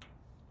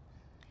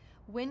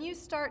 When you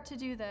start to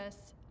do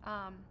this,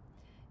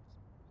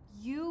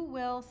 you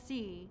will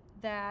see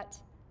that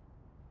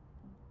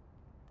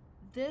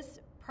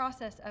this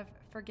process of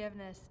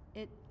forgiveness,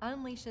 it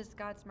unleashes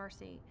God's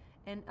mercy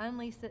and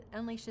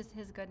unleashes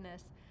his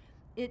goodness.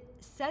 It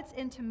sets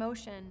into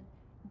motion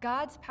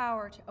God's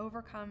power to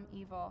overcome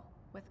evil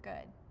with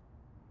good.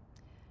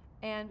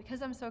 And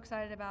because I'm so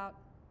excited about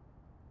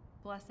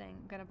blessing,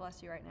 I'm going to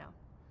bless you right now.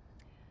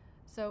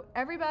 So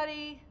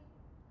everybody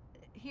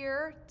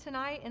here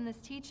tonight in this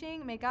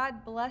teaching, may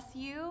God bless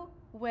you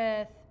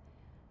with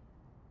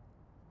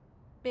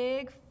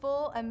big,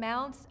 full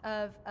amounts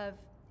of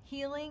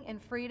healing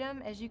and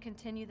freedom as you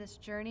continue this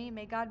journey.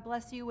 May God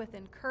bless you with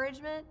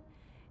encouragement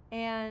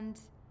and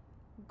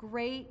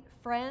great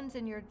friends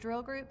in your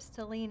drill groups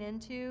to lean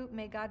into.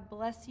 May God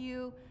bless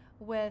you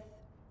with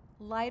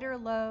lighter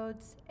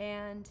loads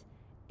and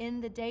in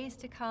the days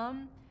to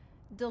come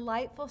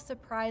delightful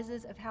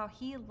surprises of how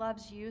He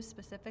loves you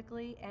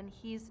specifically, and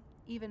He's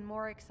even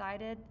more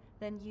excited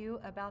than you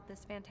about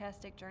this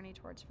fantastic journey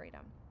towards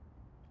freedom.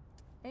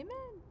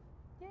 Amen.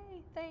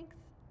 Yay, thanks.